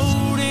hard to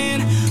hold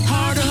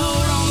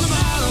on the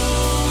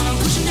bottle when I'm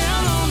pushing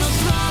down on the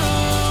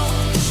throttle.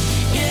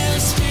 Yeah, the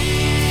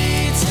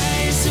speed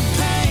takes the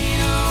pain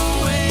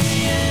away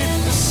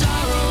and the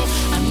sorrow.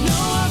 I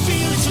know I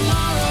feel it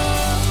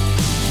tomorrow,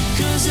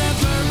 'cause that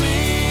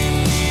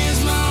bourbon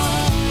is my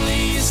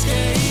only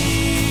escape.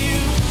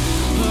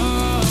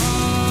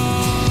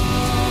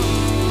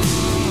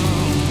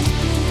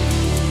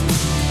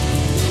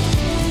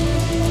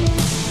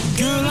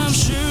 Girl, I'm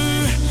sure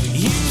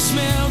you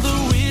smell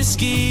the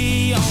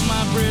whiskey on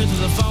my breath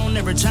to the phone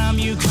every time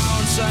you call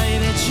and say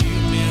that you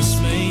miss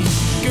me.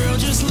 Girl,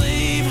 just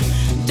leave,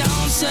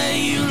 don't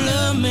say you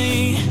love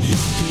me,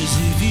 'cause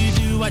if you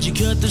do, why'd you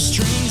cut the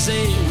strings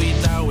that we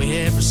thought we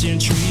had for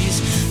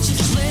centuries? So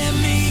just let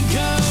me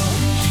go,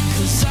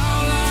 'cause